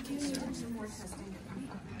 We do need some more testing.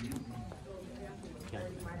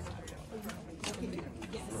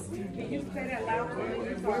 Yes. Can you say that louder?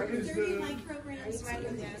 30 micrograms.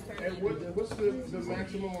 And what's the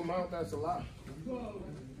maximum amount that's allowed? Well,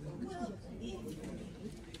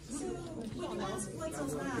 So when you ask what's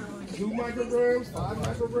allowed, 2 micrograms, 5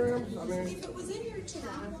 micrograms. I mean, if it was in your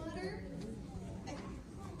tap water,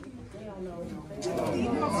 Come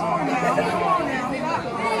on now.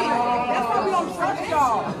 That's why we don't trust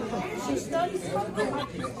y'all. She studies something.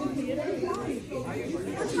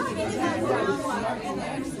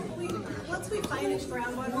 once we find it's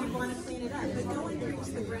groundwater, we want to clean it up. But no one drinks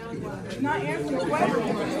the groundwater. You're not answering the question.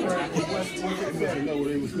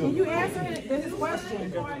 Can you answer this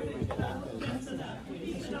question?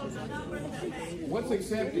 what's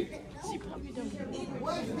accepted? I'm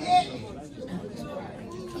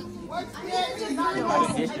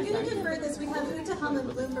going to defer this. We have Uta Hammond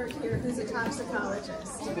Bloomberg here, who's a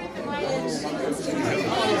toxicologist. And she can speak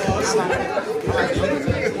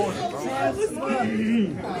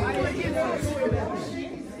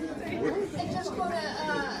I just want to,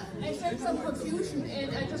 I said some confusion,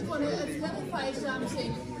 and I just want to clarify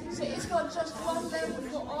something. So it's not just one level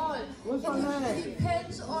for all. What's your name? It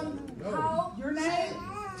depends on how your name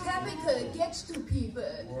chemical gets to people.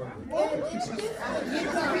 And it's different. It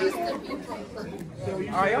varies the people.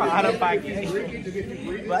 Are y'all out of pocket?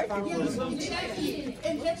 Black Yes, exactly.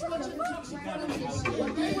 And that's what the toxicology is.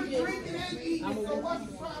 They were drinking and eating, so what's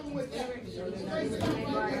the problem with that?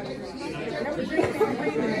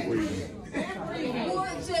 Or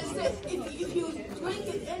it says that if you drink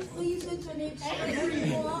it and freeze it, then it's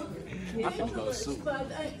more dangerous. But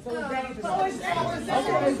I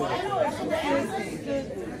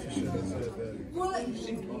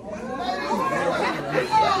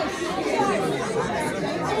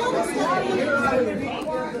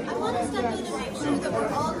want to step in and make sure that we're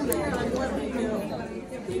all clear on what we know.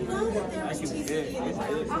 We know that there was TCE in the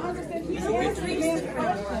groundwater. No one drinks the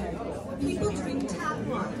groundwater. People drink tap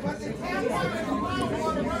water.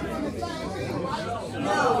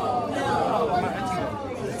 No.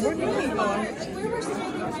 The groundwater, like where we're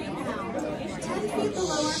standing right now, 10 feet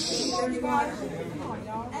below our feet, there's water.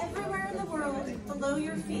 Everywhere in the world, below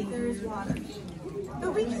your feet, there is water.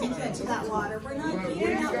 But we can't get to that water. We're not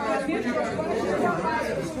eating that water.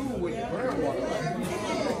 We're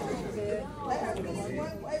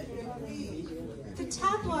the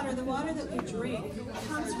tap water, the water that we drink,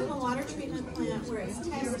 comes from a water treatment plant where it's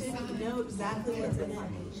tested. We know exactly what's in it.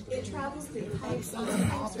 It travels through pipes. These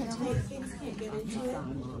pipes are tight. Things can't get into it.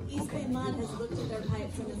 East Bay Mud has looked at their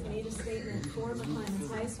pipes and has made a statement for McClymonds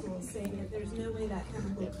High School saying that there's no way that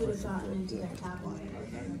chemical could have gotten into their tap water.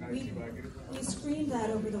 We screened that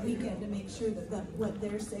over the weekend to make sure that what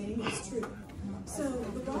they're saying is true. So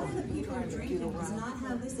the water that people are drinking does not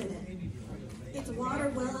have this in it. It's water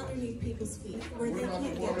well underneath people's feet where they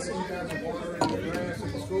can't get to. Well,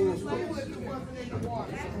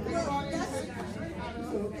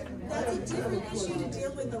 that's a different issue to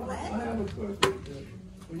deal with the wet.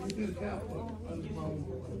 When you do tap water,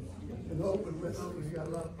 in open West Oakland, you got a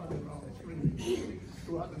lot of fire springs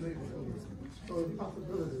throughout the neighborhood. So the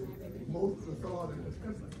possibility, most of the thought in this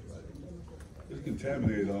country. It's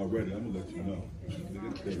contaminated already, I'm gonna let you know.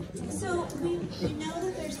 So we know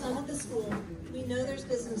that there's some at the school. We know there's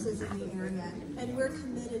businesses in the area, and we're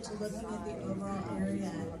committed to looking at the overall area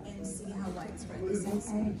and see how widespread this is.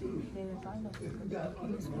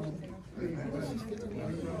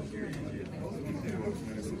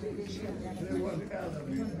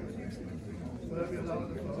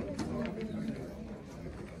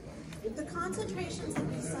 The concentrations that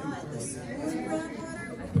we saw at the school in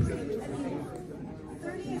groundwater were pretty,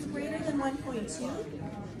 30 is greater than 1.2,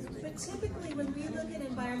 but typically when we look at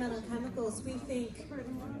environmental chemicals, we think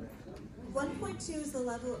 1.2 is the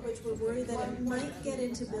level at which we're worried that it might get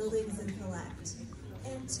into buildings and collect.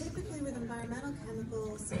 And typically with environmental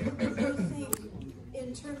chemicals, we think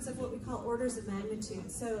in terms of what we call orders of magnitude.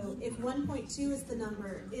 So if 1.2 is the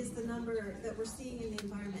number that we're seeing in the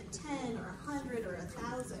environment, 10 or 100 or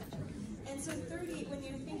 1,000. And so 30, when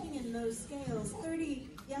you're thinking in those scales, 30,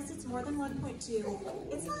 yes, it's more than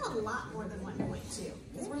 1.2. It's not a lot more than 1.2,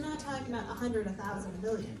 because we're not talking about 100, 1,000, a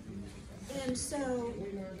million. And so,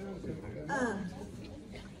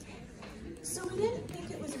 so we didn't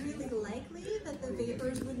think it was really likely that the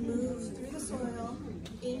vapors would move through the soil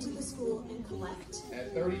into the school and collect.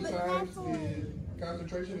 At 30 times the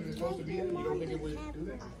concentration that it's supposed to be at, you don't think it would do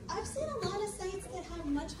that? I've seen a lot of sites that have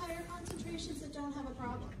much higher concentrations that don't have a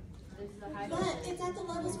problem. But it's at the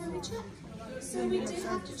levels where we check. So we did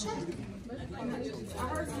have to check. I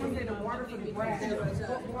heard someone say the water for the grass. There was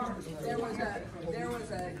a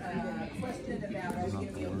question about, I was going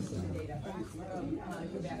to be able to see the data, go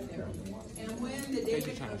back there. And when the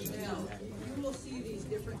data comes out, you will see these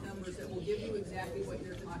different numbers that will give you exactly what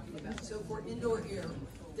you're talking about. So for indoor air,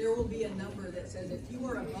 there will be a number that says if you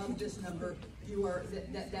are above this number, you are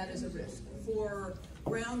that is a risk. For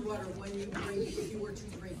groundwater, when you drink it, if you were to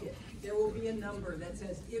drink it, there will be a number that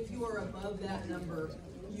says if you are above that number,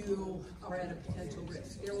 you are at a potential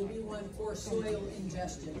risk. There will be one for soil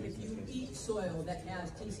ingestion. If you eat soil that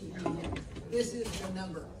has TCE in it, this is the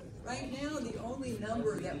number. Right now, the only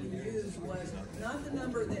number that we used was not the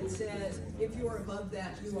number that says if you are above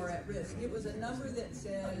that, you are at risk. It was a number that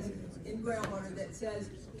says, in groundwater, that says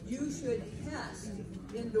you should test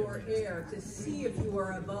indoor air to see if you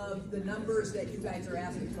are above the numbers that you guys are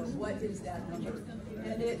asking for. What is that number?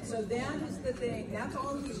 And so that is the thing. That's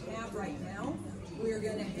all we have right now. We are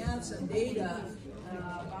going to have some data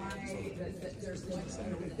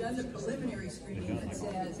we've done the preliminary screening that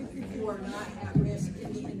says you are not at risk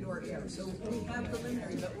in the indoor air. So we have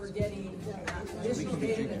preliminary, but we're getting additional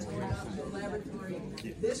data that's going out to the laboratory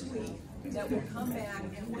this week that will come back,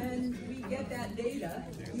 and when we get that data,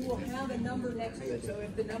 you will have a number next to it. So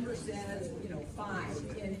if the number says,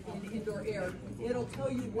 5 in indoor air, it'll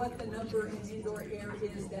tell you what the number in indoor air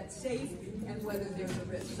is that's safe and whether there's a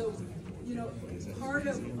risk. So part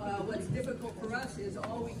of what's difficult for us is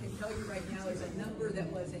all we can tell you right now is a number that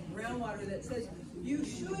was in groundwater that says you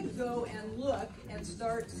should go and look and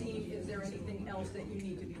start seeing is there anything else that you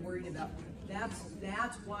need to be worried about.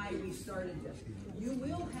 That's why we started this. You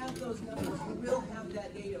will have those numbers. You will have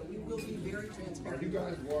that data. We will be very transparent. Are you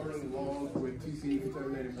guys watering the lawns with TCE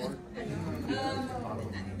contaminated water?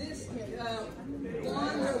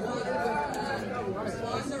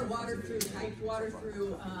 Lawns are watered through piped water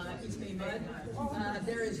through East Bay Mud.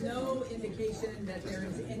 There is no indication that there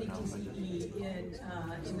is any TCE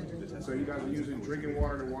in the drinking. So you guys are using drinking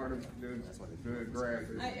water to water the grass?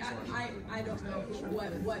 I don't know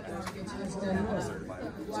what gets used to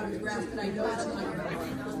water the grass, but I know it's not your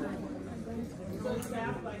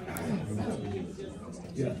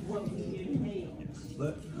Yeah.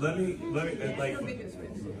 Let me like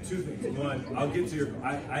two things. One, I'll get to your.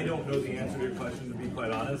 I don't know the answer to your question, to be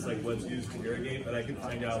quite honest. Like what's used to irrigate, but I can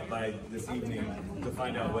find out by this evening to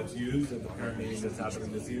find out what's used at the parent meeting that's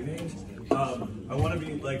happening this evening. I want to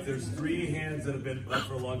be like, there's 3 hands that have been up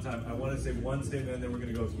for a long time. I want to say one statement, and then we're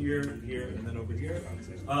going to go here, here, and then over here.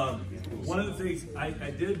 One of the things, I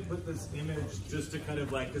did put this image just to kind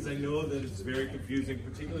of like, because I know that it's very confusing,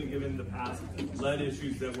 particularly given the past lead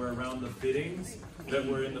issues that were around the fittings that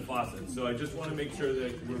were in the faucet. So I just want to make sure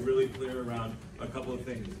that we're really clear around a couple of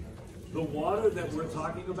things. The water that we're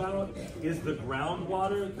talking about is the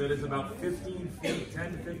groundwater that is about 15 feet,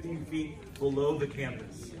 10 to 15 feet below the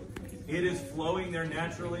campus. It is flowing there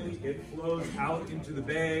naturally. It flows out into the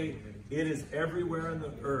bay. It is everywhere on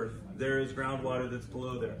the earth. There is groundwater that's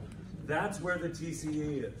below there. That's where the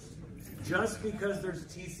TCE is. Just because there's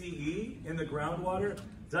TCE in the groundwater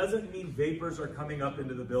doesn't mean vapors are coming up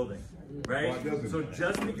into the building, right? So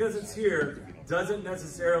just because it's here doesn't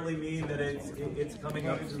necessarily mean that it's coming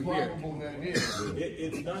up through here.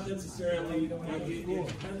 It's not necessarily, it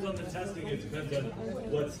depends on the testing, it depends on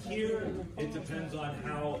what's here, it depends on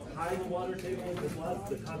how high the water table is,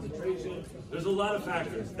 the concentration. There's a lot of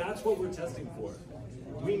factors. That's what we're testing for.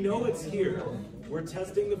 We know it's here. We're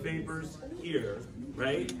testing the vapors here,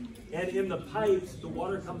 right? And in the pipes, the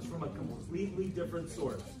water comes from a completely different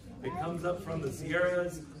source. It comes up from the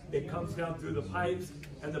Sierras, it comes down through the pipes,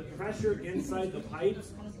 and the pressure inside the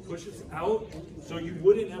pipes pushes out, so you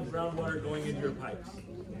wouldn't have groundwater going into your pipes.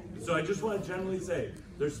 So I just want to generally say,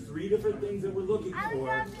 there's 3 different things that we're looking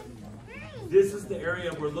for. This is the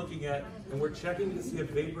area we're looking at, and we're checking to see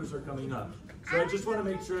if vapors are coming up. So I just want to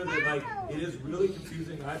make sure that it is really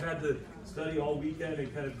confusing. I've had to study all weekend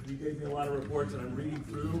and you gave me a lot of reports and I'm reading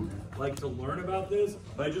through to learn about this,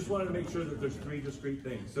 but I just wanted to make sure that there's 3 discrete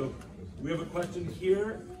things. So we have a question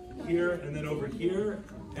here, here, and then over here,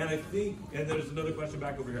 and and there's another question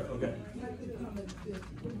back over here. Okay.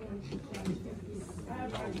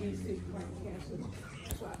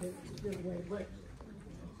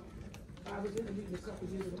 I was in a meeting a couple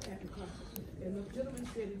of years ago at McClymonds, and the gentleman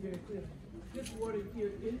said it very clearly. This water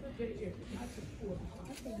here in the Bay Area, not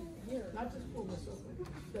just for West Oakland,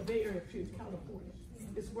 the Bay Area, period, California,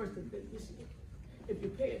 it's worse than Michigan. If you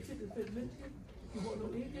pay attention to Michigan, you won't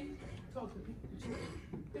know anything, talk to people in Michigan.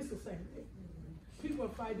 It's the same thing. People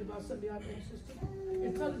are fighting about some of the operating system.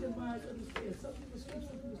 Intelligent minds understand. Some people speak,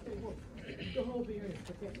 some people stay woke. The whole Bay Area is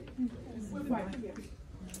protected. We're fighting together.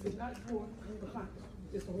 It's not for the Congress.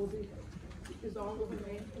 It's the whole Bay Area. It's all over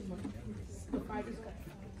land and money. The fight is cut.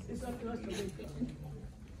 It's up to us to wake up.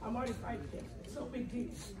 I'm already fighting this. It's so big deal.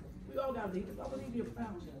 We all got leaders. I believe you're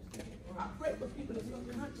proud. I pray for people in some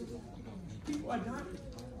countries. People are dying.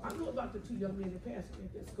 I know about the 2 young men that passed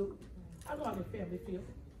at that school. I I know how their family feel,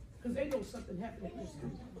 because they know something happened at their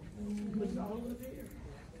school. It's all over there.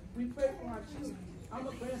 We pray for our children. I'm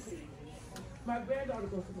a grandparent. My granddaughter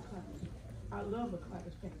goes to McClymonds. I love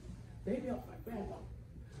McClymonds family. They help my granddaughter.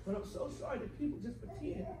 But I'm so sorry that people just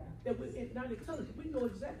pretend that we're not intelligent. We know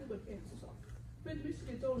exactly what the answers are. Ben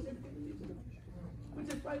Michigan told us everything we need to know. We're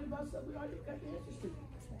just fighting about something we already got the answers to.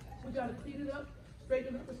 We got to clean it up,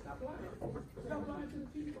 straighten it up, and stop lying. Stop lying to the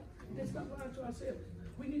people, and stop lying to ourselves.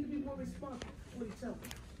 We need to be more responsible for each other.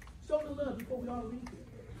 Show the love before we all leave here.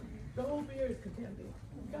 The whole Bay Area is contaminated.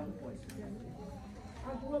 California is contaminated.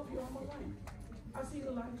 I grew up here all my life. I've seen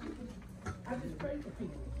a lot of people. I just pray for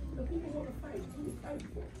people. The people want to fight. We fight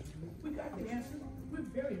for it. We got the answer. We're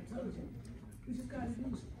very intelligent. We just got to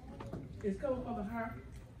use it. It's coming from the heart.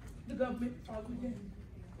 The government all we get.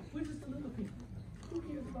 We're just the little people. Who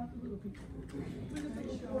cares about the little people? We're just the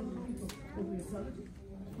little people, but we're intelligent.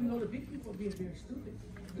 We know the big people are being very stupid.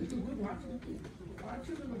 We're watching the people. Our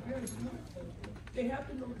children are very smart. They have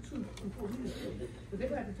to know the truth before we do it. But they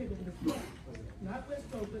have to take over this block. Not West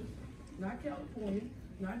Oakland, not California,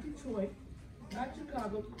 not Detroit, not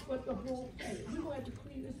Chicago, but the whole thing. We're going to have to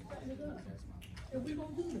clean this planet up. And we're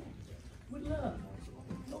going to do that with love.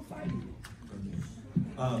 No fighting.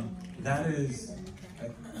 That is,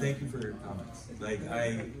 thank you for your comments.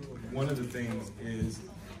 One of the things is,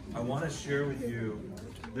 I want to share with you,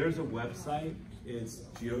 there's a website, it's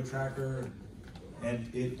GeoTracker, and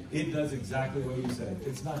it does exactly what you said.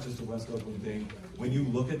 It's not just a West Oakland thing. When you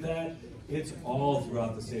look at that, it's all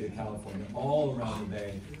throughout the state of California, all around the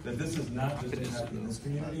Bay, that this is not just impacting this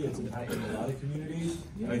community, it's impacting a lot of communities.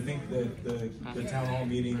 And I think that the town hall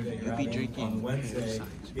meeting that you're having on Wednesday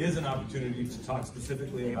is an opportunity to talk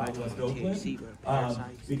specifically about West Oakland,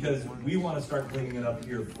 because we want to start cleaning it up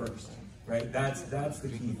here first, right? That's the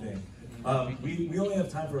key thing. We only have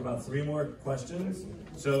time for about 3 more questions.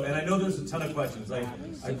 So, and I know there's a ton of questions. I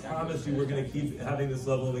promise you we're going to keep having this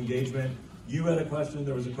level of engagement. You had a question,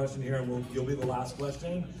 there was a question here, and you'll be the last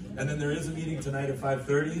question. And then there is a meeting tonight at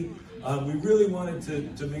 5:30. We really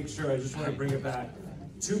wanted to make sure, I just want to bring it back.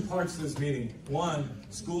 2 parts to this meeting. One,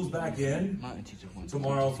 school's back in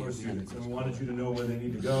tomorrow for students, and we wanted you to know where they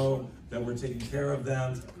need to go, that we're taking care of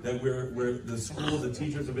them, that the school, the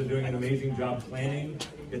teachers have been doing an amazing job planning.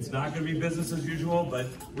 It's not going to be business as usual, but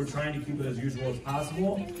we're trying to keep it as usual as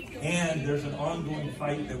possible. And there's an ongoing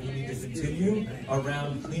fight that we need to continue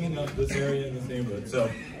around cleaning up this area in this neighborhood.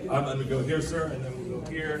 So I'm going to go here, sir, and then we'll go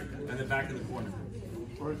here, and then back in the corner.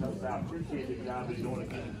 First, I appreciate the job you're doing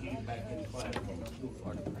to get the kids back in the classroom.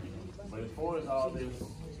 But as far as all this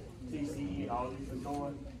TCE and all this is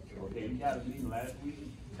going, okay, we had a meeting last week.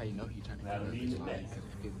 How you know he turned We had a meeting today.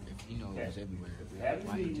 If you know it was everywhere, If we have a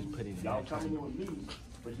why you meeting, just put it in y'all there? coming in with meetings,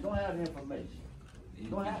 but you don't have information. You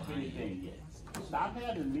don't have anything yet. Stop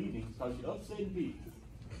having meetings because you're upsetting people.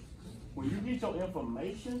 When you get your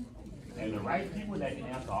information and the right people that can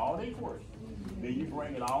answer all their questions, then you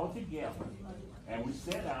bring it all together and we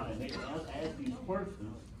sit down and they can ask these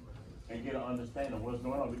questions and get an understanding of what's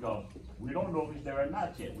going on, because we don't know if it's there or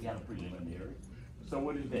not yet. We have a preliminary. So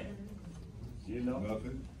what is that? You know?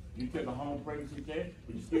 Nothing. You took a home pregnancy test,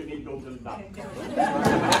 but you still need to go to the doctor.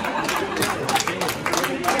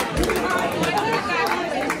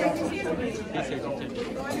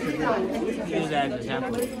 Use that as an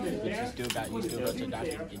example, but you still go to the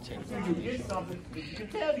doctor and get checked. You get something, you can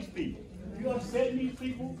tell these people. You upsetting these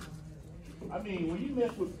people. I mean, when you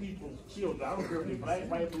mess with people's children, I don't care if they're black,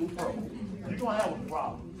 white, blue, purple, you're going to have a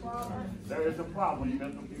problem. There is a problem when you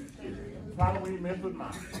mess with people's children. Problem when you mess with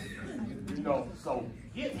mine. You know, so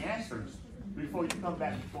get answers before you come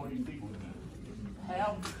back before these people again.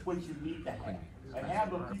 Have what you need to have. And have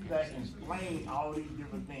the people that can explain all these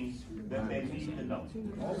different things that they need to know.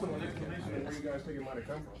 Also, on that commission, where you guys think it might have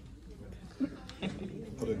come from?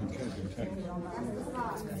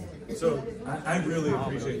 So I really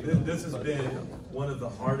appreciate this. This has been one of the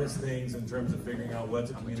hardest things in terms of figuring out what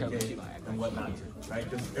to communicate and what not to, right?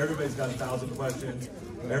 Because everybody's got 1,000 questions.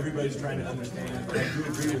 Everybody's trying to understand. And I do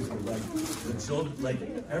agree with you. Like the children, like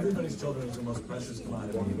everybody's children is the most precious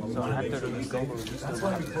commodity. We want to make sure they're safe. That's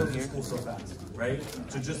why we closed the school so fast, right?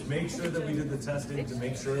 To just make sure that we did the testing, to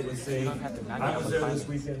make sure it was safe. I was there this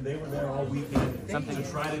weekend. They were there all weekend to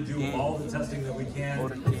try to do all the testing that we can,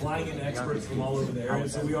 flying in experts from all over the area.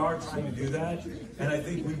 So we are trying to do that, and I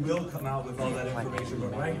think we will come out with all that information.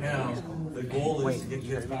 But right now, the goal is to get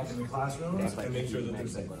kids back in the classrooms and make sure that they're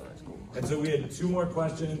safe. And so we had 2 more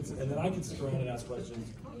questions, and then I can sit around and ask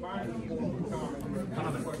questions. Remember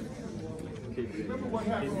what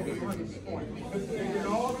happened on the Hunter's Point? They did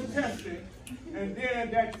all the testing, and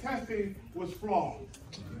then that testing was flawed.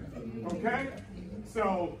 Okay?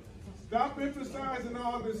 So Stop emphasizing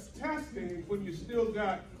all this testing when you still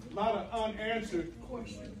got a lot of unanswered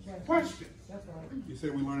questions. You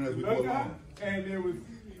said we learn as we go along. And there was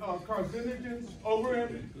carcinogens over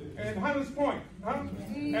in Hunters Point, huh?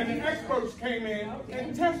 And the experts came in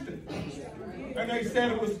and tested. And they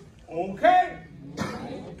said it was okay.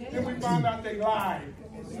 Then we found out they lied.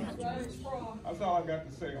 That's all I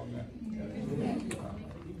got to say on that.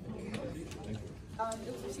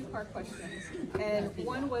 It was a two-part questions, and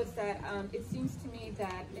one was that it seems to me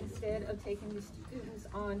that instead of taking the students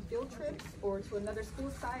on field trips or to another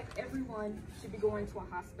school site, everyone should be going to a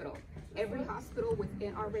hospital. Every hospital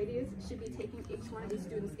within our radius should be taking each one of these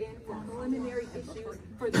students in for preliminary issues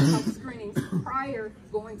for their health screenings prior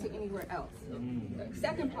going to anywhere else.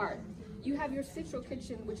 Second part, you have your Central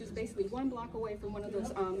Kitchen, which is basically 1 block away from one of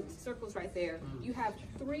those circles right there. You have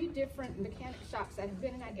 3 different mechanic shops that have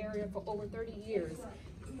been in that area for over 30 years.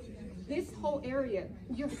 This whole area,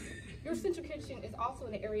 your Central Kitchen is also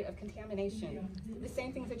in the area of contamination. The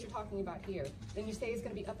same things that you're talking about here. Then you say it's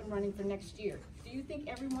going to be up and running for next year. Do you think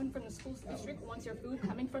everyone from the school district wants your food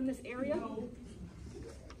coming from this area?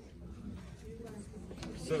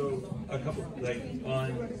 So a couple, like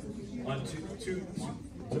on two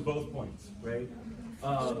to both points, right?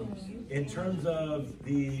 In terms of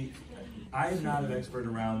I'm not an expert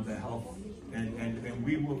around the health, and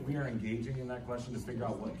we are engaging in that question to figure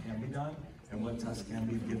out what can be done and what tests can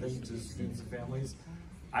be given to students and families.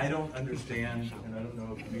 I don't understand, and I don't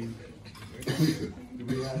know if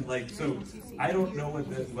we have, like, so I don't know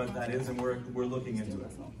what that is, and we're looking into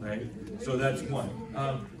it, right? So that's one.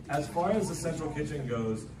 As far as the Central Kitchen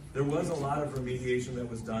goes, there was a lot of remediation that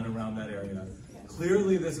was done around that area.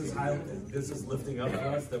 Clearly, this is lifting up for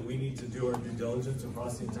us that we need to do our due diligence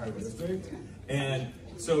across the entire district, and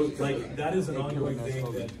so like that is an ongoing thing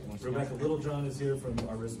that Rebecca Littlejohn is here from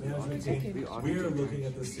our risk management team. We are looking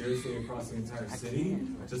at this seriously across the entire city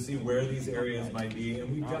to see where these areas might be,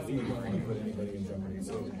 and we definitely don't want to put anybody in jeopardy.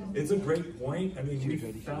 So it's a great point. I mean, we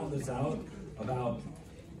found this out about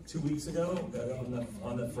 2 weeks ago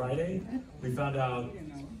on the Friday. We found out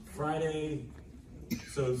Friday.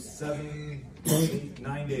 So 7, 8,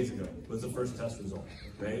 9 days ago was the first test result,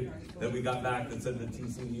 right? That we got back that said the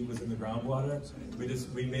TCE was in the groundwater.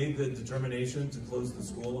 We made the determination to close the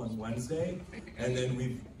school on Wednesday, and then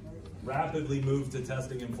we rapidly moved to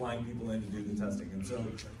testing and flying people in to do the testing. And so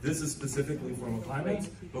this is specifically for McClymonds,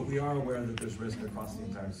 but we are aware that there's risk across the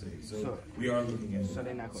entire city. So we are looking into it. So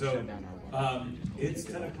they're not going to shut down our water. It's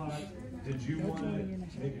 10 o'clock. Did you want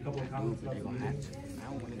to make a couple of comments about the meeting? I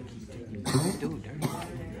don't want to keep taking dude dirty water.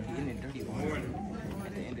 Getting it dirty water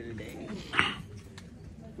at the end of the day.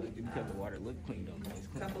 Because the water look clean though.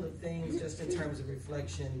 A couple of things just in terms of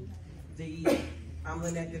reflection. I'm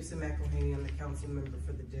Lynette Gibson McElhaney. I'm the council member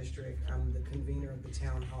for the district. I'm the convener of the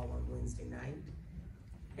town hall on Wednesday night.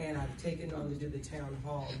 And I've taken on to do the town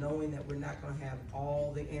hall knowing that we're not going to have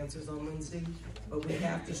all the answers on Wednesday, but we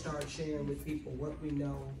have to start sharing with people what we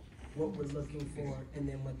know, what we're looking for, and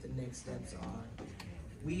then what the next steps are.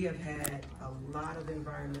 We have had a lot of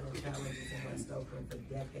environmental challenges in West Oakland for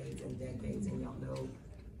decades and decades, and y'all know,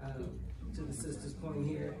 to the sister's point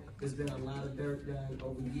here, there's been a lot of dirt done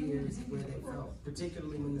over years where they felt,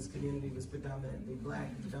 particularly when this community was predominantly black,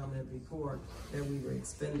 predominantly poor, that we were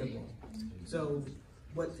expendable. So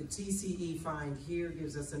what the TCE find here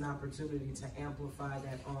gives us an opportunity to amplify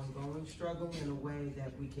that ongoing struggle in a way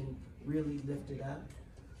that we can really lift it up.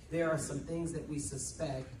 There are some things that we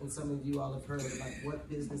suspect, and some of you all have heard about what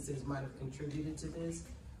businesses might have contributed to this.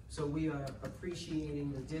 So we are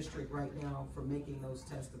appreciating the district right now for making those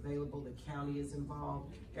tests available. The county is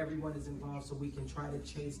involved, everyone is involved, so we can try to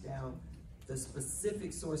chase down the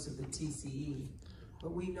specific source of the TCE.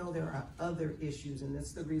 But we know there are other issues, and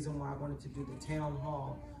that's the reason why I wanted to do the town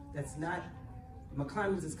hall. That's not,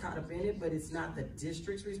 McClymonds is caught up in it, but it's not the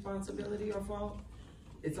district's responsibility or fault.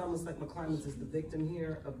 It's almost like McClymonds is the victim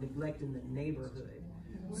here of neglecting the neighborhood.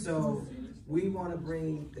 So we want to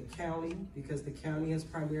bring the county, because the county has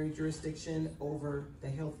primary jurisdiction over the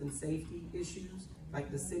health and safety issues.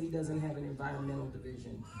 Like the city doesn't have an environmental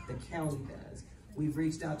division, the county does. We've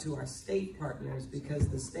reached out to our state partners because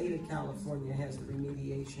the state of California has the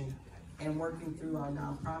remediation, and working through our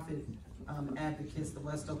nonprofit advocates, the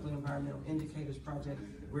West Oakland Environmental Indicators Project,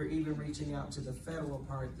 we're even reaching out to the federal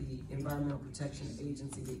part, the Environmental Protection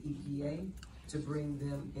Agency, the EPA, to bring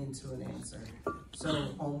them into an answer. So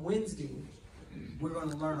on Wednesday, we're going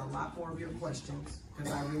to learn a lot more of your questions,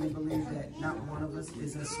 because I really believe that not one of us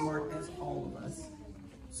is as smart as all of us.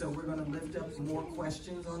 So we're going to lift up more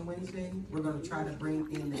questions on Wednesday. We're going to try to bring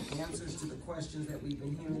in the answers to the questions that we've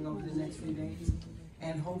been hearing over the next few days.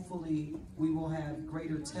 and hopefully we will have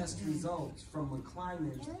greater test results from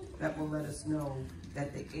McClymonds that will let us know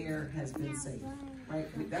that the air has been safe, right?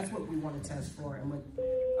 That's what we want to test for, and what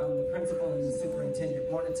the principal and the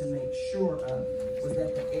superintendent wanted to make sure of was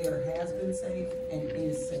that the air has been safe and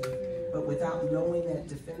is safe, but without knowing that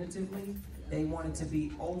definitively, they wanted to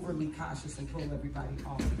be overly cautious and pull everybody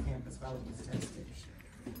off the campus while it was tested.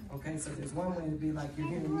 Okay, so there's one way to be like, you're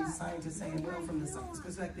hearing these scientists saying, well, from the science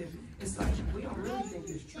perspective, it's like, we don't really think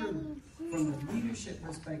it's true. From the leadership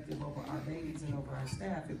perspective over our babies and over our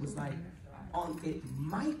staff, it was like, it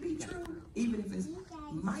might be true, even if it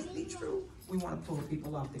might be true, we want to pull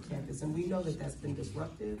people off the campus. And we know that that's been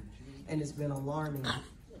disruptive and it's been alarming.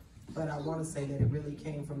 But I want to say that it really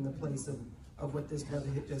came from the place of what this brother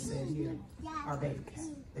had just said here, our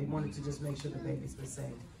babies. They wanted to just make sure the babies were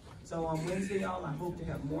safe. So on Wednesday, y'all, I hope to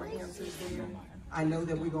have more answers there. I know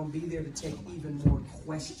that we're going to be there to take even more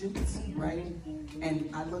questions, right? And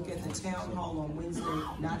I look at the town hall on Wednesday,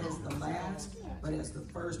 not as the last, but as the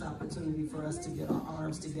first opportunity for us to get our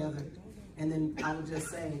arms together. And then I would just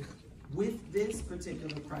say, with this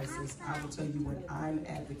particular crisis, I will tell you what I'm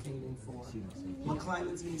advocating for.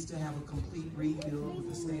 McClymonds needs to have a complete rebuild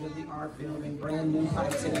with a state-of-the-art building, brand new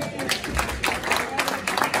pipes and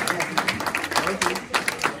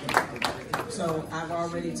So I've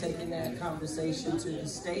already taken that conversation to the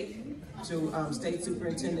state, to State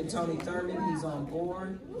Superintendent Tony Thurman. He's on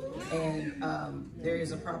board. And there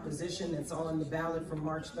is a proposition that's on the ballot for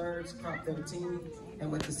March 3rd, Prop 13.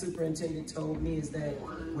 And what the superintendent told me is that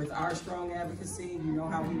with our strong advocacy, you know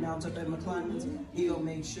how we mount up at McClymonds, he'll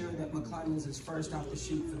make sure that McClymonds is first off the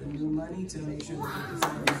chute for the new money to make sure that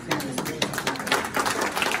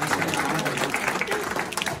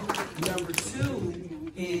the Number two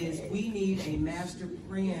is we need a master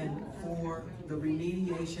plan for the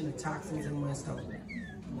remediation of toxins in West Oakland.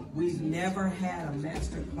 We've never had a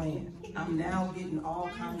master plan. I'm now getting all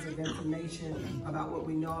kinds of information about what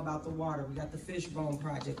we know about the water. We got the fishbone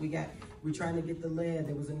project. We're trying to get the lead.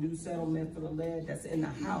 There was a new settlement for the lead that's in the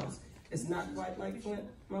house. It's not quite like Flint,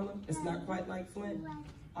 Mama. It's not quite like Flint.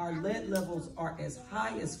 Our lead levels are as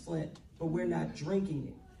high as Flint, but we're not drinking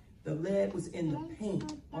it. The lead was in the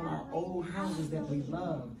paint on our old houses that we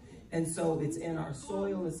love. And so it's in our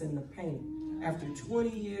soil, it's in the paint. After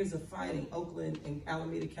 20 years of fighting, Oakland and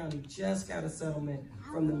Alameda County just got a settlement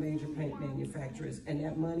from the major paint manufacturers, and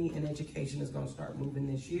that money and education is going to start moving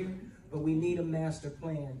this year, but we need a master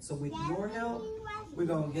plan. So with your help, we're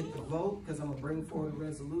going to get the vote, because I'm going to bring forward a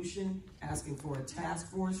resolution asking for a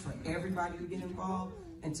task force for everybody to get involved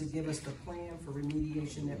and to give us the plan for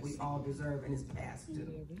remediation that we all deserve and is past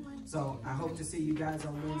due. So I hope to see you guys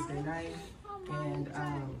on Wednesday night, and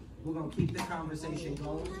we're going to keep the conversation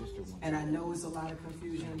going. And I know it's a lot of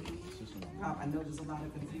confusion. I know there's a lot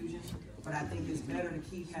of confusion, but I think it's better to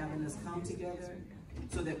keep having us come together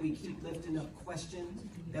so that we keep lifting up questions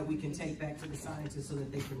that we can take back to the scientists so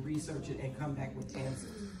that they can research it and come back with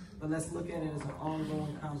answers. But let's look at it as an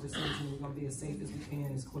ongoing conversation. We're going to be as safe as we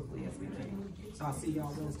can, as quickly as we can. So I'll see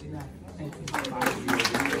y'all Wednesday night. Thank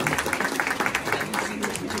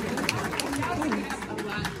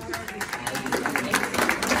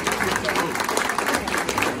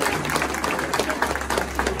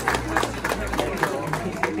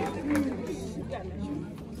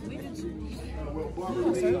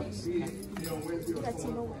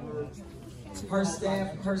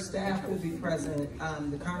Her staff will be present.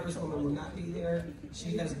 The Congresswoman will not be there.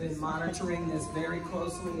 She has been monitoring this very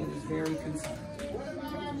closely and is very concerned.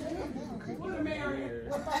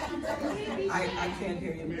 I can't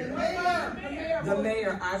hear you. The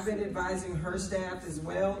mayor, I've been advising her staff as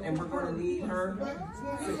well, and we're going to need her.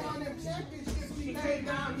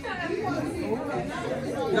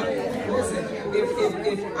 No, listen,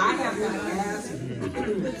 if I have not asked,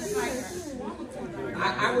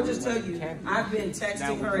 I will just tell you, I've been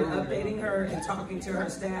texting her and updating her and talking to her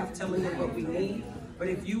staff, telling them what we need. But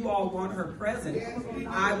if you all want her present,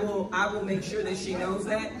 I will make sure that she knows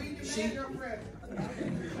that.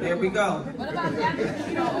 There we go. What about that?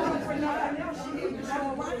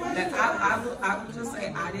 I will just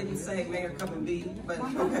say I didn't say Mayor come and be, but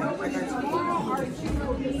okay.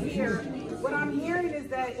 What I'm hearing is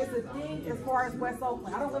that it's a thing as far as West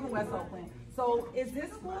Oakland. I don't live in West Oakland. So is this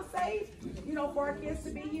school safe, for our kids to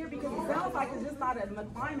be here? Because it sounds like it's just not a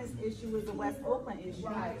McClymonds issue, it's a West Oakland issue.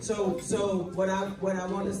 Right. So what I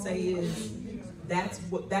want to say is that's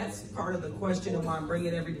part of the question of why I'm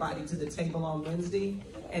bringing everybody to the table on Wednesday.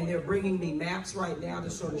 And they're bringing me maps right now to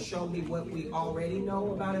sort of show me what we already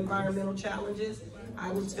know about environmental challenges.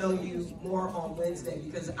 I will tell you more on Wednesday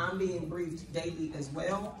because I'm being briefed daily as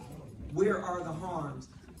well. Where are the harms?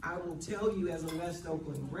 I will tell you as a West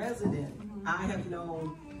Oakland resident, I have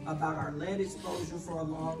known about our lead exposure for a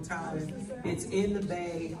long time. It's in the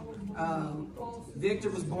Bay. Victor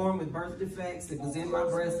was born with birth defects. It was in my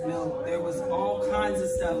breast milk. There was all kinds of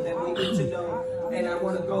stuff that we need to know. And I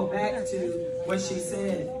want to go back to what she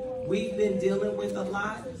said. We've been dealing with a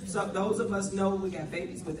lot. So those of us know we got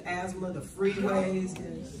babies with asthma, the freeways,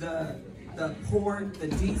 the port, the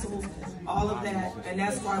diesels, all of that. And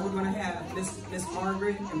that's why we're going to have Miss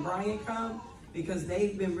Margaret and Brian come, because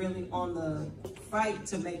they've been really on the fight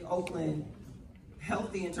to make Oakland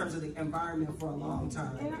healthy in terms of the environment for a long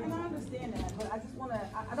time. And I understand that, but I just want to,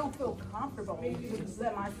 I don't feel comfortable to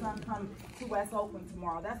let my son come to West Oakland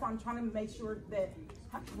tomorrow. That's why I'm trying to make sure that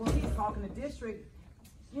when he's talking to district,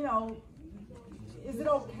 you know, is it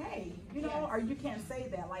okay? You know, or you can't say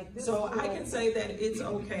that like this. So I can say that it's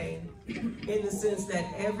okay in the sense that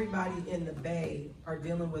everybody in the Bay are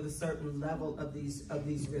dealing with a certain level of these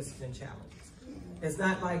risks and challenges. It's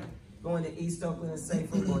not like going to East Oakland is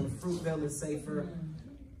safer, going to Fruitville is safer.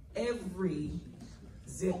 Every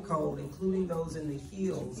zip code, including those in the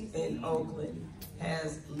hills in Oakland,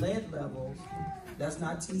 has lead levels, that's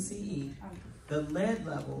not TCE, the lead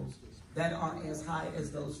levels that are as high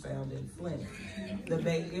as those found in Flint. The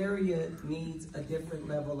Bay Area needs a different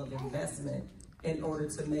level of investment in order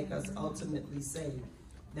to make us ultimately safe.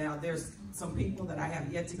 Now, there's some people that I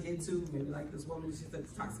have yet to get to, maybe like this woman, she's a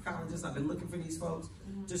toxicologist. I've been looking for these folks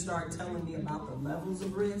to start telling me about the levels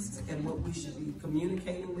of risks and what we should be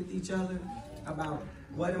communicating with each other about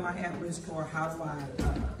what am I at risk for, how do I,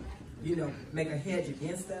 you know, make a hedge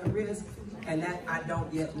against that risk, and that I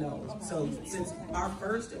don't yet know. So since our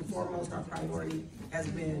first and foremost, our priority has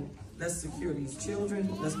been, let's secure these children,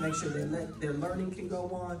 let's make sure their learning can go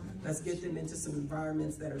on, let's get them into some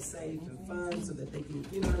environments that are safe and fun so that they can,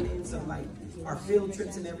 you know what I mean? So like our field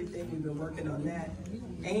trips and everything, we've been working on that.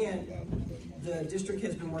 And the district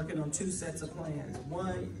has been working on 2 sets of plans.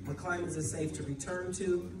 1, McClymonds is safe to return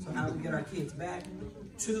to, so how do we get our kids back?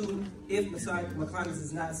 2, if McClymonds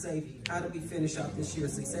is not safe, how do we finish out this year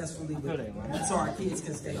successfully so our kids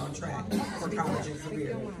can stay on track for college and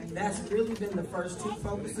career? That's really been the first 2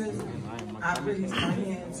 focuses. I raised my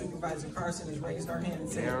hand, Supervisor Carson has raised our hand and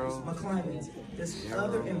said, McClymonds, this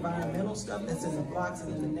other environmental stuff that's in the blocks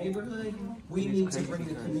and in the neighborhood, we need to bring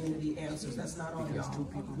the community answers. That's not on us.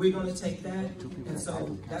 We're going to take that, and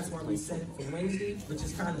so that's why we set it for Wednesday, which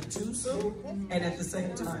is kind of too soon, and at the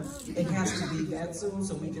same time, it has to be that soon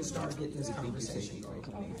so we can start getting this conversation going.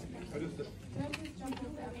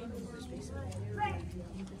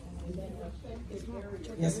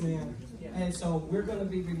 Yes, ma'am. And so we're going to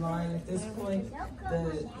be relying at this point,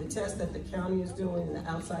 the test that the county is doing, and the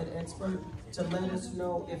outside expert, to let us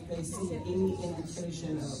know if they see any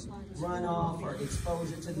indication of runoff or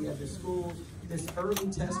exposure to the other schools. This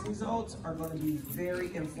early test results are going to be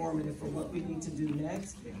very informative for what we need to do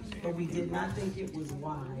next, but we did not think it was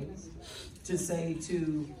wise to say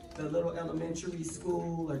to the little elementary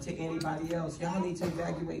school or to anybody else, y'all need to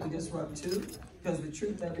evacuate and disrupt too, because the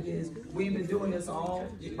truth of it is, we've been doing this all,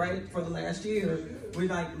 right, for the last year. We're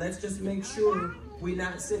like, let's just make sure we're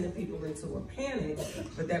not sending people into a panic,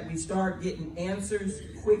 but that we start getting answers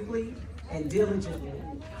quickly and diligently.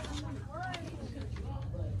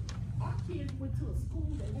 Our kids went to a school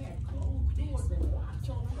that had closed doors and watch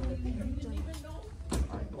on them, and they didn't even know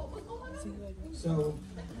what was going on. So,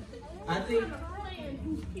 I think plan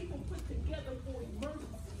whose people put together for emergency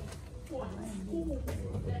for a school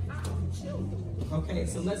that our children. okay,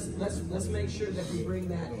 so let's make sure that we bring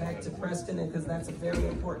that back to Preston, and because that's a very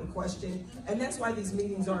important question, and that's why these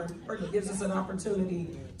meetings are important. It gives us an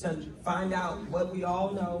opportunity to find out what we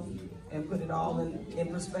all know and put it all in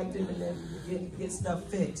perspective, and then get stuff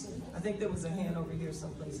fixed. I think there was a hand over here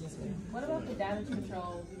someplace. Yes, ma'am. What about the damage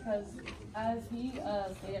control? Because as he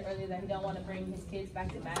stated earlier that he don't want to bring his kids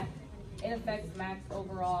back to back, it affects Mac's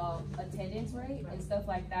overall attendance rate and stuff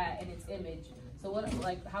like that, and its image. So what,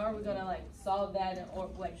 like, how are we gonna like solve that, or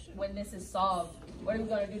like when this is solved, what are we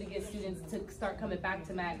gonna do to get students to start coming back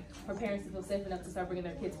to Mac, for parents to feel safe enough to start bringing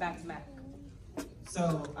their kids back to Mac?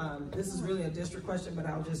 So this is really a district question, but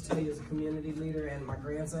I'll just tell you as a community leader, and my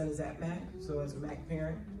grandson is at Mac, so as a Mac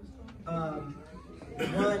parent,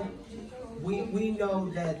 one, we know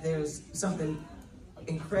that there's something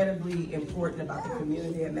incredibly important about the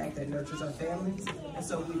community at Mac that nurtures our families, and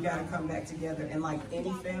so we've got to come back together, and like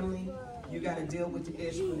any family, you got to deal with the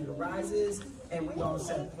issue when it arises, and we all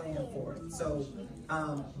set a plan for it. So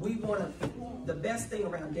we want to, the best thing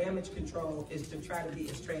around damage control is to try to be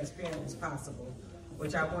as transparent as possible,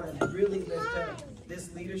 which I want to really lift up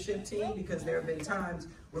this leadership team, because there have been times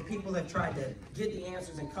where people have tried to get the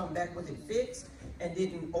answers and come back with it fixed, and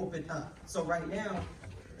didn't open up. So right now,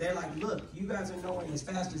 they're like, look, you guys are knowing as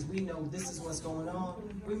fast as we know this is what's going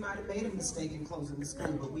on. We might have made a mistake in closing the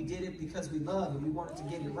school, but we did it because we love and we wanted to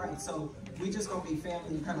get it right. So we just gonna be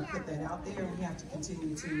family and kind of put that out there, and we have to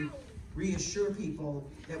continue to reassure people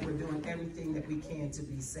that we're doing everything that we can to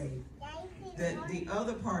be safe. The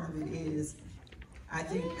other part of it is, I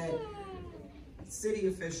think that city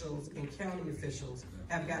officials and county officials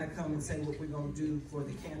have got to come and say what we're going to do for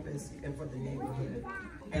the campus and for the neighborhood.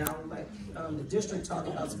 And I would like the district talk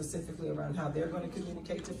about specifically around how they're going to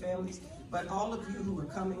communicate to families. But all of you who are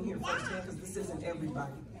coming here firsthand, because this isn't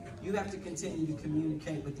everybody, you have to continue to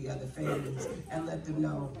communicate with the other families and let them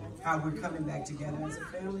know how we're coming back together as a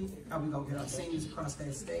family, how we're going to get our seniors across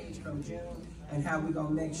that stage come June, and how we're going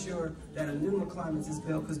to make sure that a new McClymonds is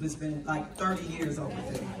built, because it's been like 30 years over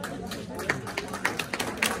there.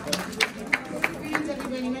 Greetings,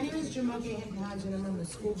 everybody. My name is Jamoke Haj, and I'm on the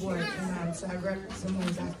school board. And so I represent someone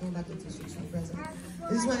who's asking about the district's president.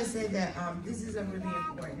 I just want to say that this is a really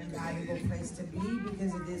important and valuable place to be,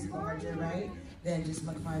 because it is larger, right, than just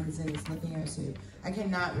McClymonds, and it's looking at you. I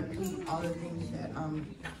cannot repeat all the things that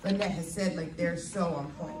Lynette has said. Like, they're so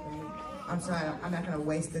on point, right? I'm not going to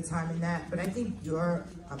waste the time in that, but I think your,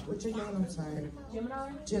 what's your name? I'm sorry.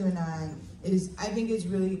 Gemini is, I think it's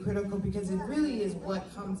really critical, because it really is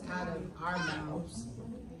what comes out of our mouths,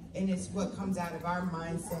 and it's what comes out of our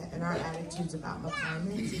mindset and our attitudes about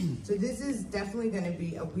McClymonds. So this is definitely going to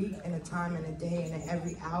be a week and a time and a day and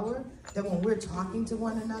every hour that when we're talking to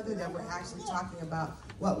one another, that we're actually talking about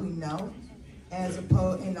what we know, as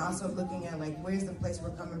opposed, and also looking at like, where's the place we're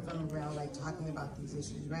coming from around like talking about these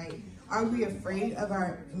issues, right? Are we afraid of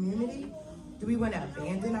our community? Do we want to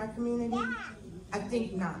abandon our community? I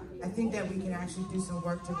think not. I think that we can actually do some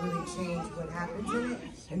work to really change what happens in it.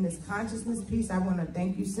 And this consciousness piece, I want to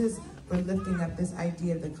thank you, sis, for lifting up this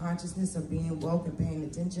idea of the consciousness of being woke and paying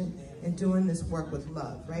attention and doing this work with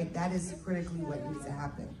love, right? That is critically what needs to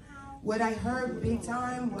happen. What I heard big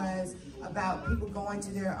time was about people going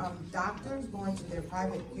to their doctors, going to their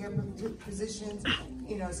private care physicians.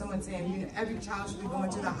 You know, someone saying, you know, every child should be going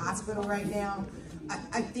to the hospital right now.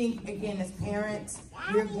 I think, again, as parents,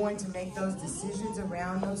 we're going to make those decisions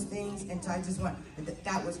around those things. And so I just want,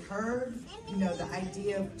 that was heard, you know, the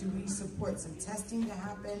idea of, do we support some testing to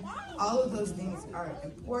happen? All of those things are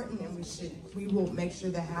important, and we will make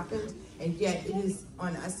sure that happens. And yet it is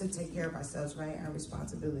on us to take care of ourselves, right? Our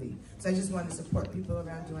responsibility. So I just want to support people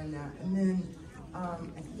around doing that. And then I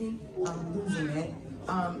think I'm losing it.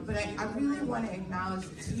 But I really want to acknowledge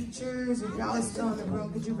the teachers. If y'all are still in the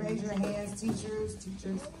room, could you raise your hands? Teachers,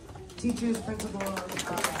 principals. I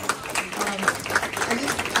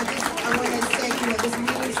want to say, you know, this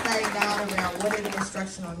meeting started out around what are the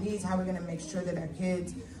instructional needs, how we're going to make sure that our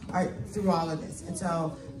kids are through all of this. And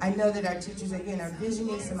so I know that our teachers, again, are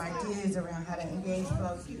visioning some ideas around how to engage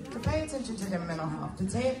folks, to pay attention to their mental health, to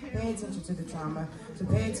pay attention to the trauma, to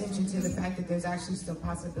pay attention to the fact that there's actually still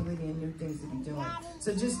possibility and new things to be doing.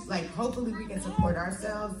 So just like, hopefully we can support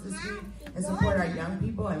ourselves this week and support our young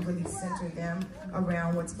people and really center them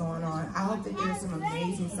around what's going on. I hope that there's some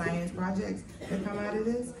amazing science projects that come out of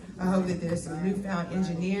this. I hope that there's some newfound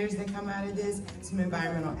engineers that come out of this, some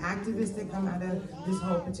environmental activists that come out of this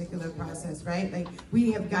whole particular process, right? Like,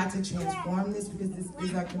 we have got to transform this, because this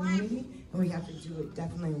is our community, and we have to do it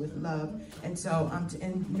definitely with love. And so,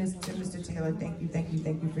 and Mr. Taylor, thank you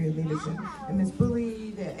for your leadership. And Ms.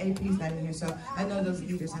 Bully, the AP's not in here, so I know those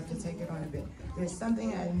leaders have to take it on a bit. There's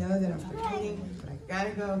something I know that I'm forgetting, but I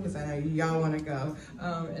gotta go, because I know y'all wanna go.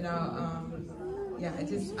 And I'll, yeah, I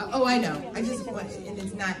just want, and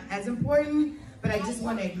it's not as important, but I just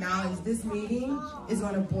want to acknowledge this meeting is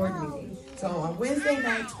on a board meeting. So on Wednesday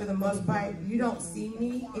nights, for the most part, you don't see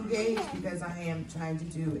me engaged, because I am trying to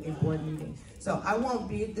do a board meeting. So I won't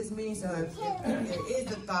be at this meeting, so if there is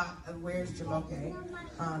the thought of where's Jamoke,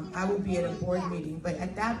 I will be at a board meeting. But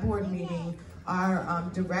at that board meeting, our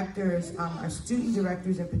directors, our student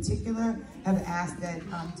directors in particular, have asked that,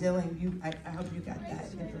 Dylan, I hope you got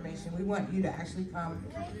that information. We want you to actually come.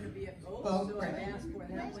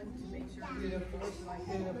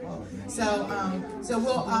 So we'll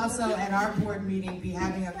also, at our board meeting, be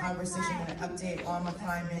having a conversation and an update on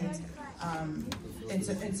McClymonds. And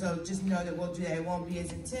so just know that we'll do that. It won't be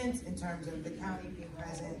as intense in terms of the county being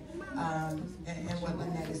present and what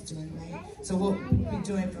Lynette is doing, right? So we'll be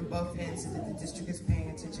doing from both ends so that the district is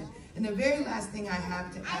paying attention. And the very last thing I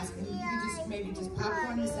have to ask, and you can just maybe just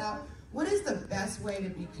popcorn this out, what is the best way to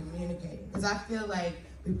be communicating? Because I feel like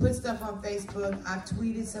we put stuff on Facebook, I've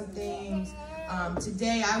tweeted some things,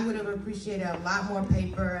 Today, I would have appreciated a lot more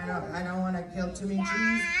paper. I don't want to kill too many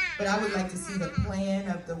trees, but I would like to see the plan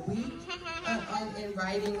of the week in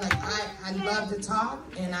writing. Like, I love to talk,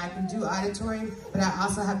 and I can do auditory, but I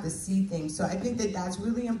also have to see things. So I think that that's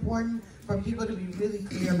really important for people to be really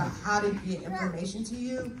clear about how to get information to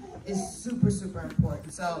you. Is super, super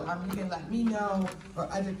important. So you can let me know or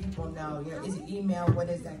other people know, you know, is it email, what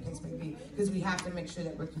is that case may be, because we have to make sure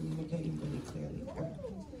that we're communicating really clearly.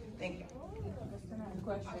 Thank you.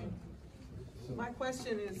 Question. My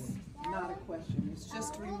question is not a question. It's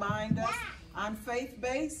just to remind us, I'm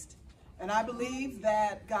faith-based, and I believe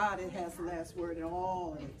that God has the last word in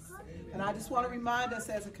all of this. And I just want to remind us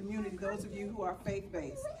as a community, those of you who are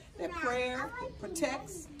faith-based, that prayer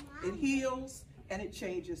protects, it heals, and it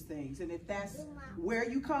changes things. And if that's where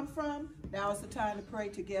you come from, now is the time to pray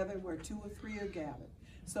together where 2 or 3 are gathered.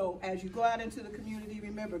 So as you go out into the community,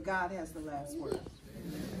 remember God has the last word.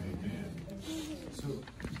 So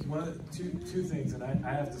two things, and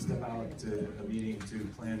I have to step out to a meeting to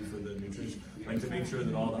plan for the nutrition, like to make sure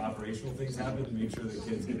that all the operational things happen, to make sure that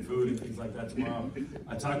kids get food and things like that tomorrow.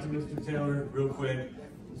 I talked to Mr. Taylor real quick.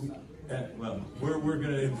 We're going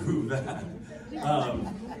to improve that.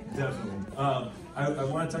 Definitely. I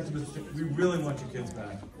want to talk to Mr. Taylor. We really want your kids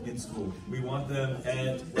back in school. We want them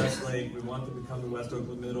at Westlake. We want them to come to West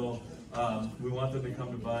Oakland Middle. We want them to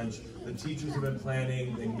come to Bunch. The teachers have been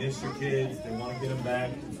planning. They miss your kids. They want to get them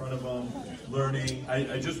back in front of them, learning.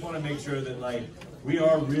 I just want to make sure that, like, we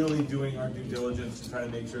are really doing our due diligence to try to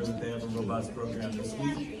make sure that they have a robust program this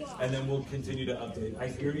week, and then we'll continue to update. I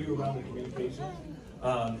hear you around the communication,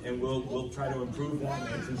 and we'll try to improve that, and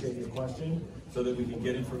I appreciate your question, so that we can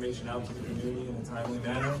get information out to the community in a timely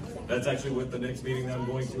manner. That's actually what the next meeting that I'm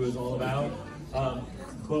going to is all about.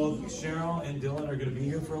 Both Cheryl and Dylan are going to be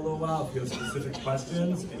here for a little while. If you have specific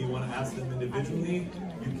questions and you want to ask them individually,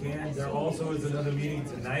 you can. There also is another meeting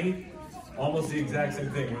tonight, almost the exact same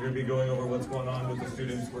thing. We're going to be going over what's going on with the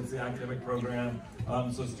students, what's the academic program,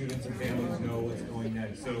 so students and families know what's going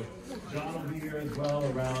next. So John will be here as well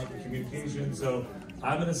around communication. So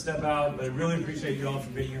I'm going to step out, but I really appreciate you all for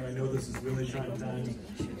being here. I know this is really trying times.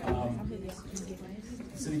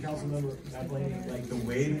 City Council Member McClymonds, like, the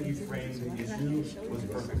way that you framed the issue was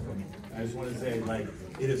perfect for me. I just want to say, like,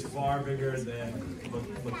 it is far bigger than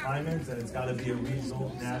McClymonds, and it's got to be a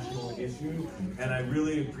regional, national issue. And I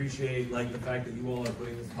really appreciate, like, the fact that you all are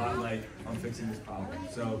putting the spotlight on fixing this problem.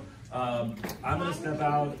 So I'm going to step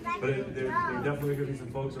out, but there definitely going to be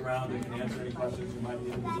some folks around that can answer any questions you might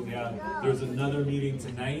be able to have. There's another meeting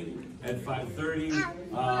tonight at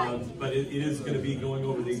 5:30, but it is going to be going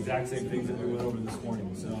over the exact same things that we went over this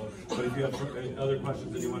morning. So, but if you have other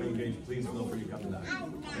questions that you want to engage, please feel free to come to that.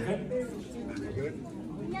 Okay? Good.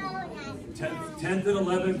 10th and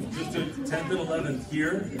 11th, just 10th and 11th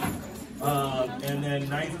here, and then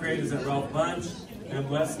 9th grade is at Ralph Bunch, and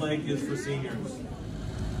Westlake is for seniors.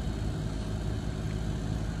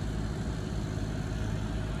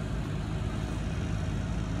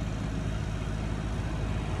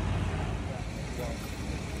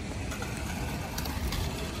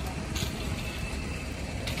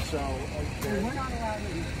 So, we're not allowed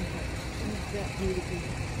to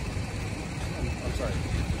I'm sorry.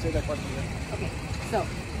 Say that question again. Okay. So,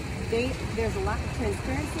 there's a lack of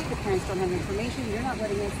transparency. The parents don't have information. You're not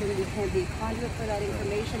letting us in. We can't be a conduit for that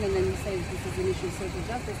information. And then you say this is an issue of social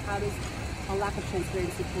justice. How does a lack of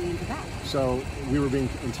transparency play into that? So, we were being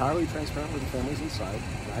entirely transparent with the families inside.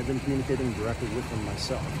 I've been communicating directly with them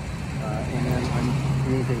myself. And then I'm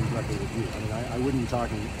communicating directly with you. I mean, I wouldn't be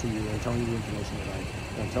talking to you and telling you the information that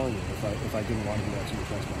I'm telling you if I didn't want to be absolutely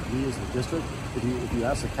transparent. We as the district, if you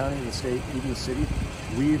ask the county, the state, even the city,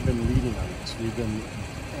 we've been leading on this. We've been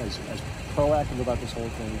as proactive about this whole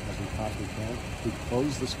thing as we possibly can. We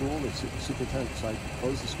closed the school, the superintendent decided to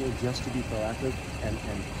close the school just to be proactive and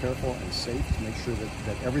careful and safe to make sure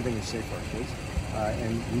that everything is safe for our kids.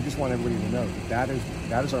 And we just want everybody to know that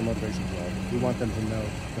is our motivation as well. We want them to know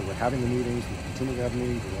that we're having the meetings, we continue to have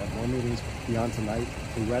meetings, we have more meetings beyond tonight.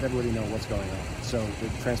 We let everybody know what's going on. So the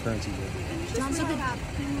transparency will be there. Just recap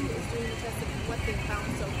who is doing the testing and what they've found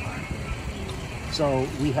so far. So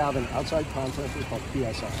we have an outside contractor called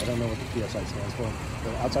PSI. I don't know what the PSI stands for.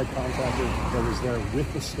 The outside contractor that was there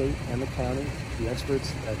with the state and the county, the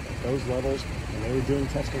experts at those levels, and they were doing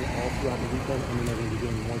testing all throughout the weekend, and then they're going to be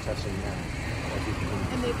doing more testing now.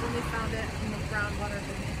 And they've only found it in the groundwater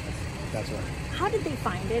beneath the school. That's right. How did they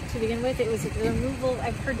find it to begin with? It was the removal.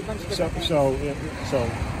 I've heard a bunch of different things. So,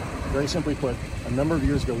 very simply put, a number of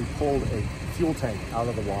years ago we pulled a fuel tank out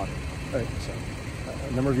of the water.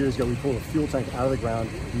 A number of years ago we pulled a fuel tank out of the ground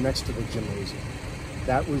next to the gymnasium.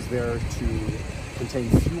 That was there to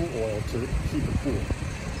contained fuel oil to heat the pool.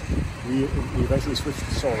 We eventually switched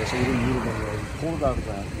to solar, so we didn't need it anymore. We pulled it out of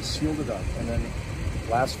the ground, we sealed it up, and then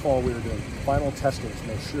last fall we were doing final testing to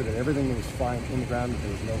make sure that everything was fine in the ground, that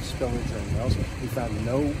there was no spillage or anything else. We found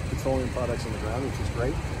no petroleum products in the ground, which is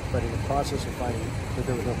great, but in the process of finding that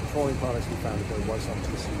there were no petroleum products, we found that there was some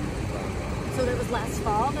TCE in the ground. So that was last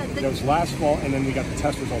fall? That was last fall, and then we got the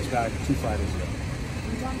test results back 2 Fridays ago.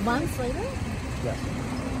 Months later? Yes.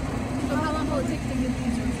 So how long will it take to get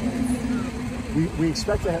these results? We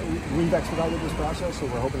expect to have, we've expedited this process, so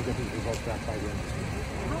we're hoping to get these results back by the end of this week.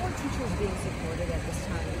 How are teachers being supported at this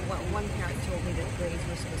time? One parent told me that grades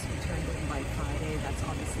were supposed to be turned in by Friday. That's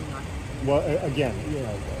obviously not happening. Well, again,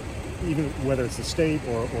 even whether it's the state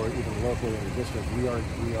or even locally in the district, we are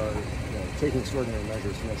taking extraordinary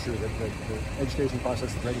measures to make sure that the education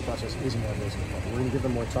process, the grading process, isn't more invasive. We're going to give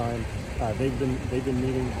them more time. They've been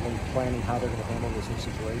meeting and planning how they're going to handle this new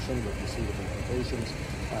situation with the seat of implementations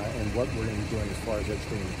and what we're going to be doing as far as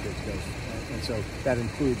educating the kids goes. And so that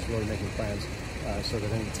includes really making plans so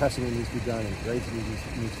that any testing that needs to be done and grades that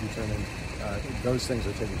needs to be turned in, those things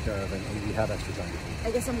are taken care of, and we have extra time to do.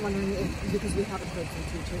 I guess I'm wondering if, because we haven't heard from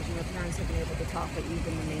teachers, parents have been able to talk, but you've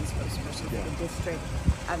been the main spokesperson for the district.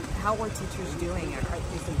 How are teachers doing?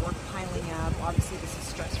 Is the work piling up? Obviously, this is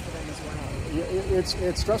stress for them as well.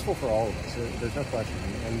 It's stressful for all of us. There's no question.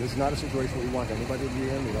 And this is not a situation we want anybody to be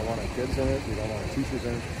in. We don't want our kids in it. We don't want our teachers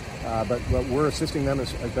in it. But we're assisting them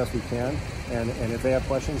as best we can. And if they have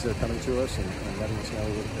questions, they're coming to us and letting us know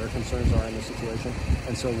what their concerns are in this situation.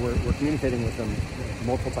 And so we're communicating with them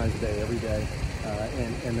multiple times a day, every day.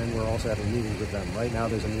 And then we're also having meetings with them. Right now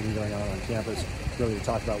there's a meeting going on campus really to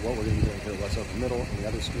talk about what we're going to be doing here at West Oakland Middle and the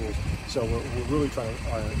other schools. So we're really trying to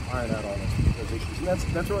iron out all those issues. And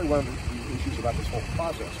that's really one of the issues about this whole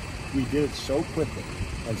process. We did it so quickly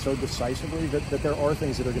and so decisively that there are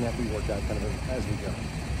things that are going to have to be worked out kind of as we go.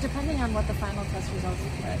 Depending on what the final test results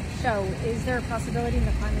show, is there a possibility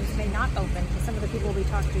McClymonds may not open? Because some of the people we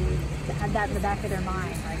talked to had that in the back of their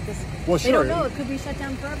mind. Like this, well, they don't know. It could be shut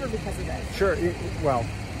down forever because of this. Sure. Well,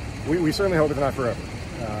 we certainly hope it's not forever.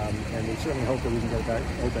 And we certainly hope that we can get it back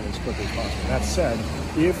open as quickly as possible. That said,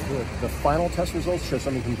 if the final test results show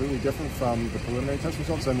something completely different from the preliminary test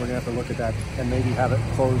results, then we're going to have to look at that and maybe have it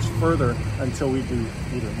closed further until we do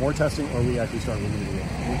either more testing or we actually start remediating.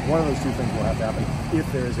 One of those two things will have to happen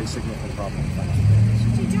if there is a significant problem with the final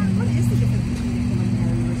results. John, what is the difference between the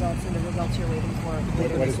preliminary results and the results you're waiting for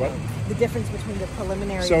later? What is what? The difference between the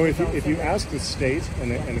preliminary So results. if you ask the state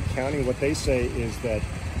and the county, what they say is that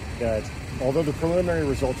although the preliminary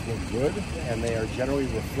results were good and they are generally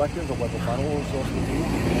reflective of what the final results will be,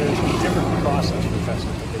 there's a different process for testing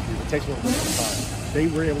that they do. It takes a little bit of time. They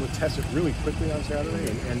were able to test it really quickly on Saturday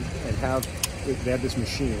and they have this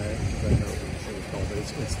machine. I don't know what the machine is called, but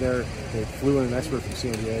it's there. They flew in an expert from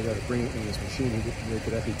San Diego to bring it in this machine. They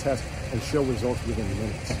could actually test and show results within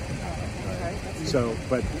minutes. So,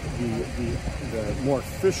 but the more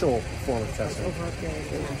official form of testing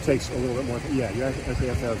takes a little bit more. Yeah, you actually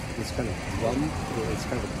have to have this kind of drum. It's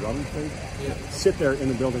kind of a drum thing. Sit there in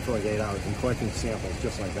the building for like 8 hours and collecting samples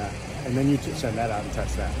just like that, and then you send that out and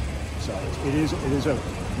test that. So it is a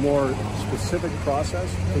more specific process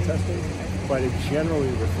for testing, but it generally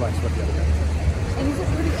reflects what the other guys are. And is it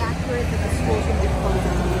pretty accurate that the schools will be closed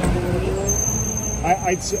at the end of the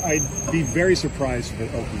year? I'd be very surprised if it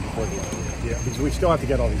opened before the end. Yeah, because we still have to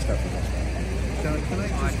get all these tests. John, can I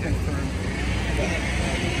just confirm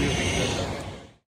that